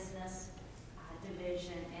the business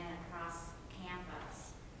division and across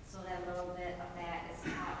campus. So that a little bit of that is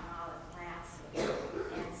taught in all the classes.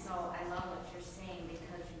 And so I love what you're saying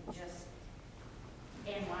because you just,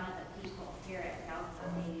 and one of the people here at Delta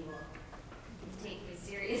maybe will take me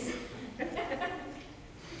serious.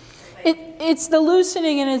 It's the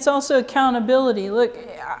loosening and it's also accountability. Look,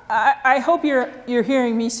 I hope you're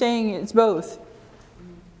hearing me saying it's both.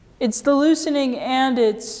 It's the loosening and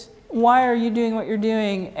it's why are you doing what you're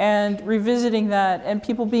doing and revisiting that and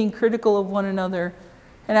people being critical of one another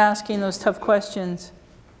and asking those tough questions.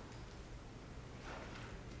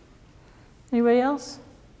 Anybody else?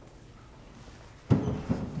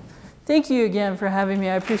 Thank you again for having me.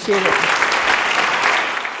 I appreciate it.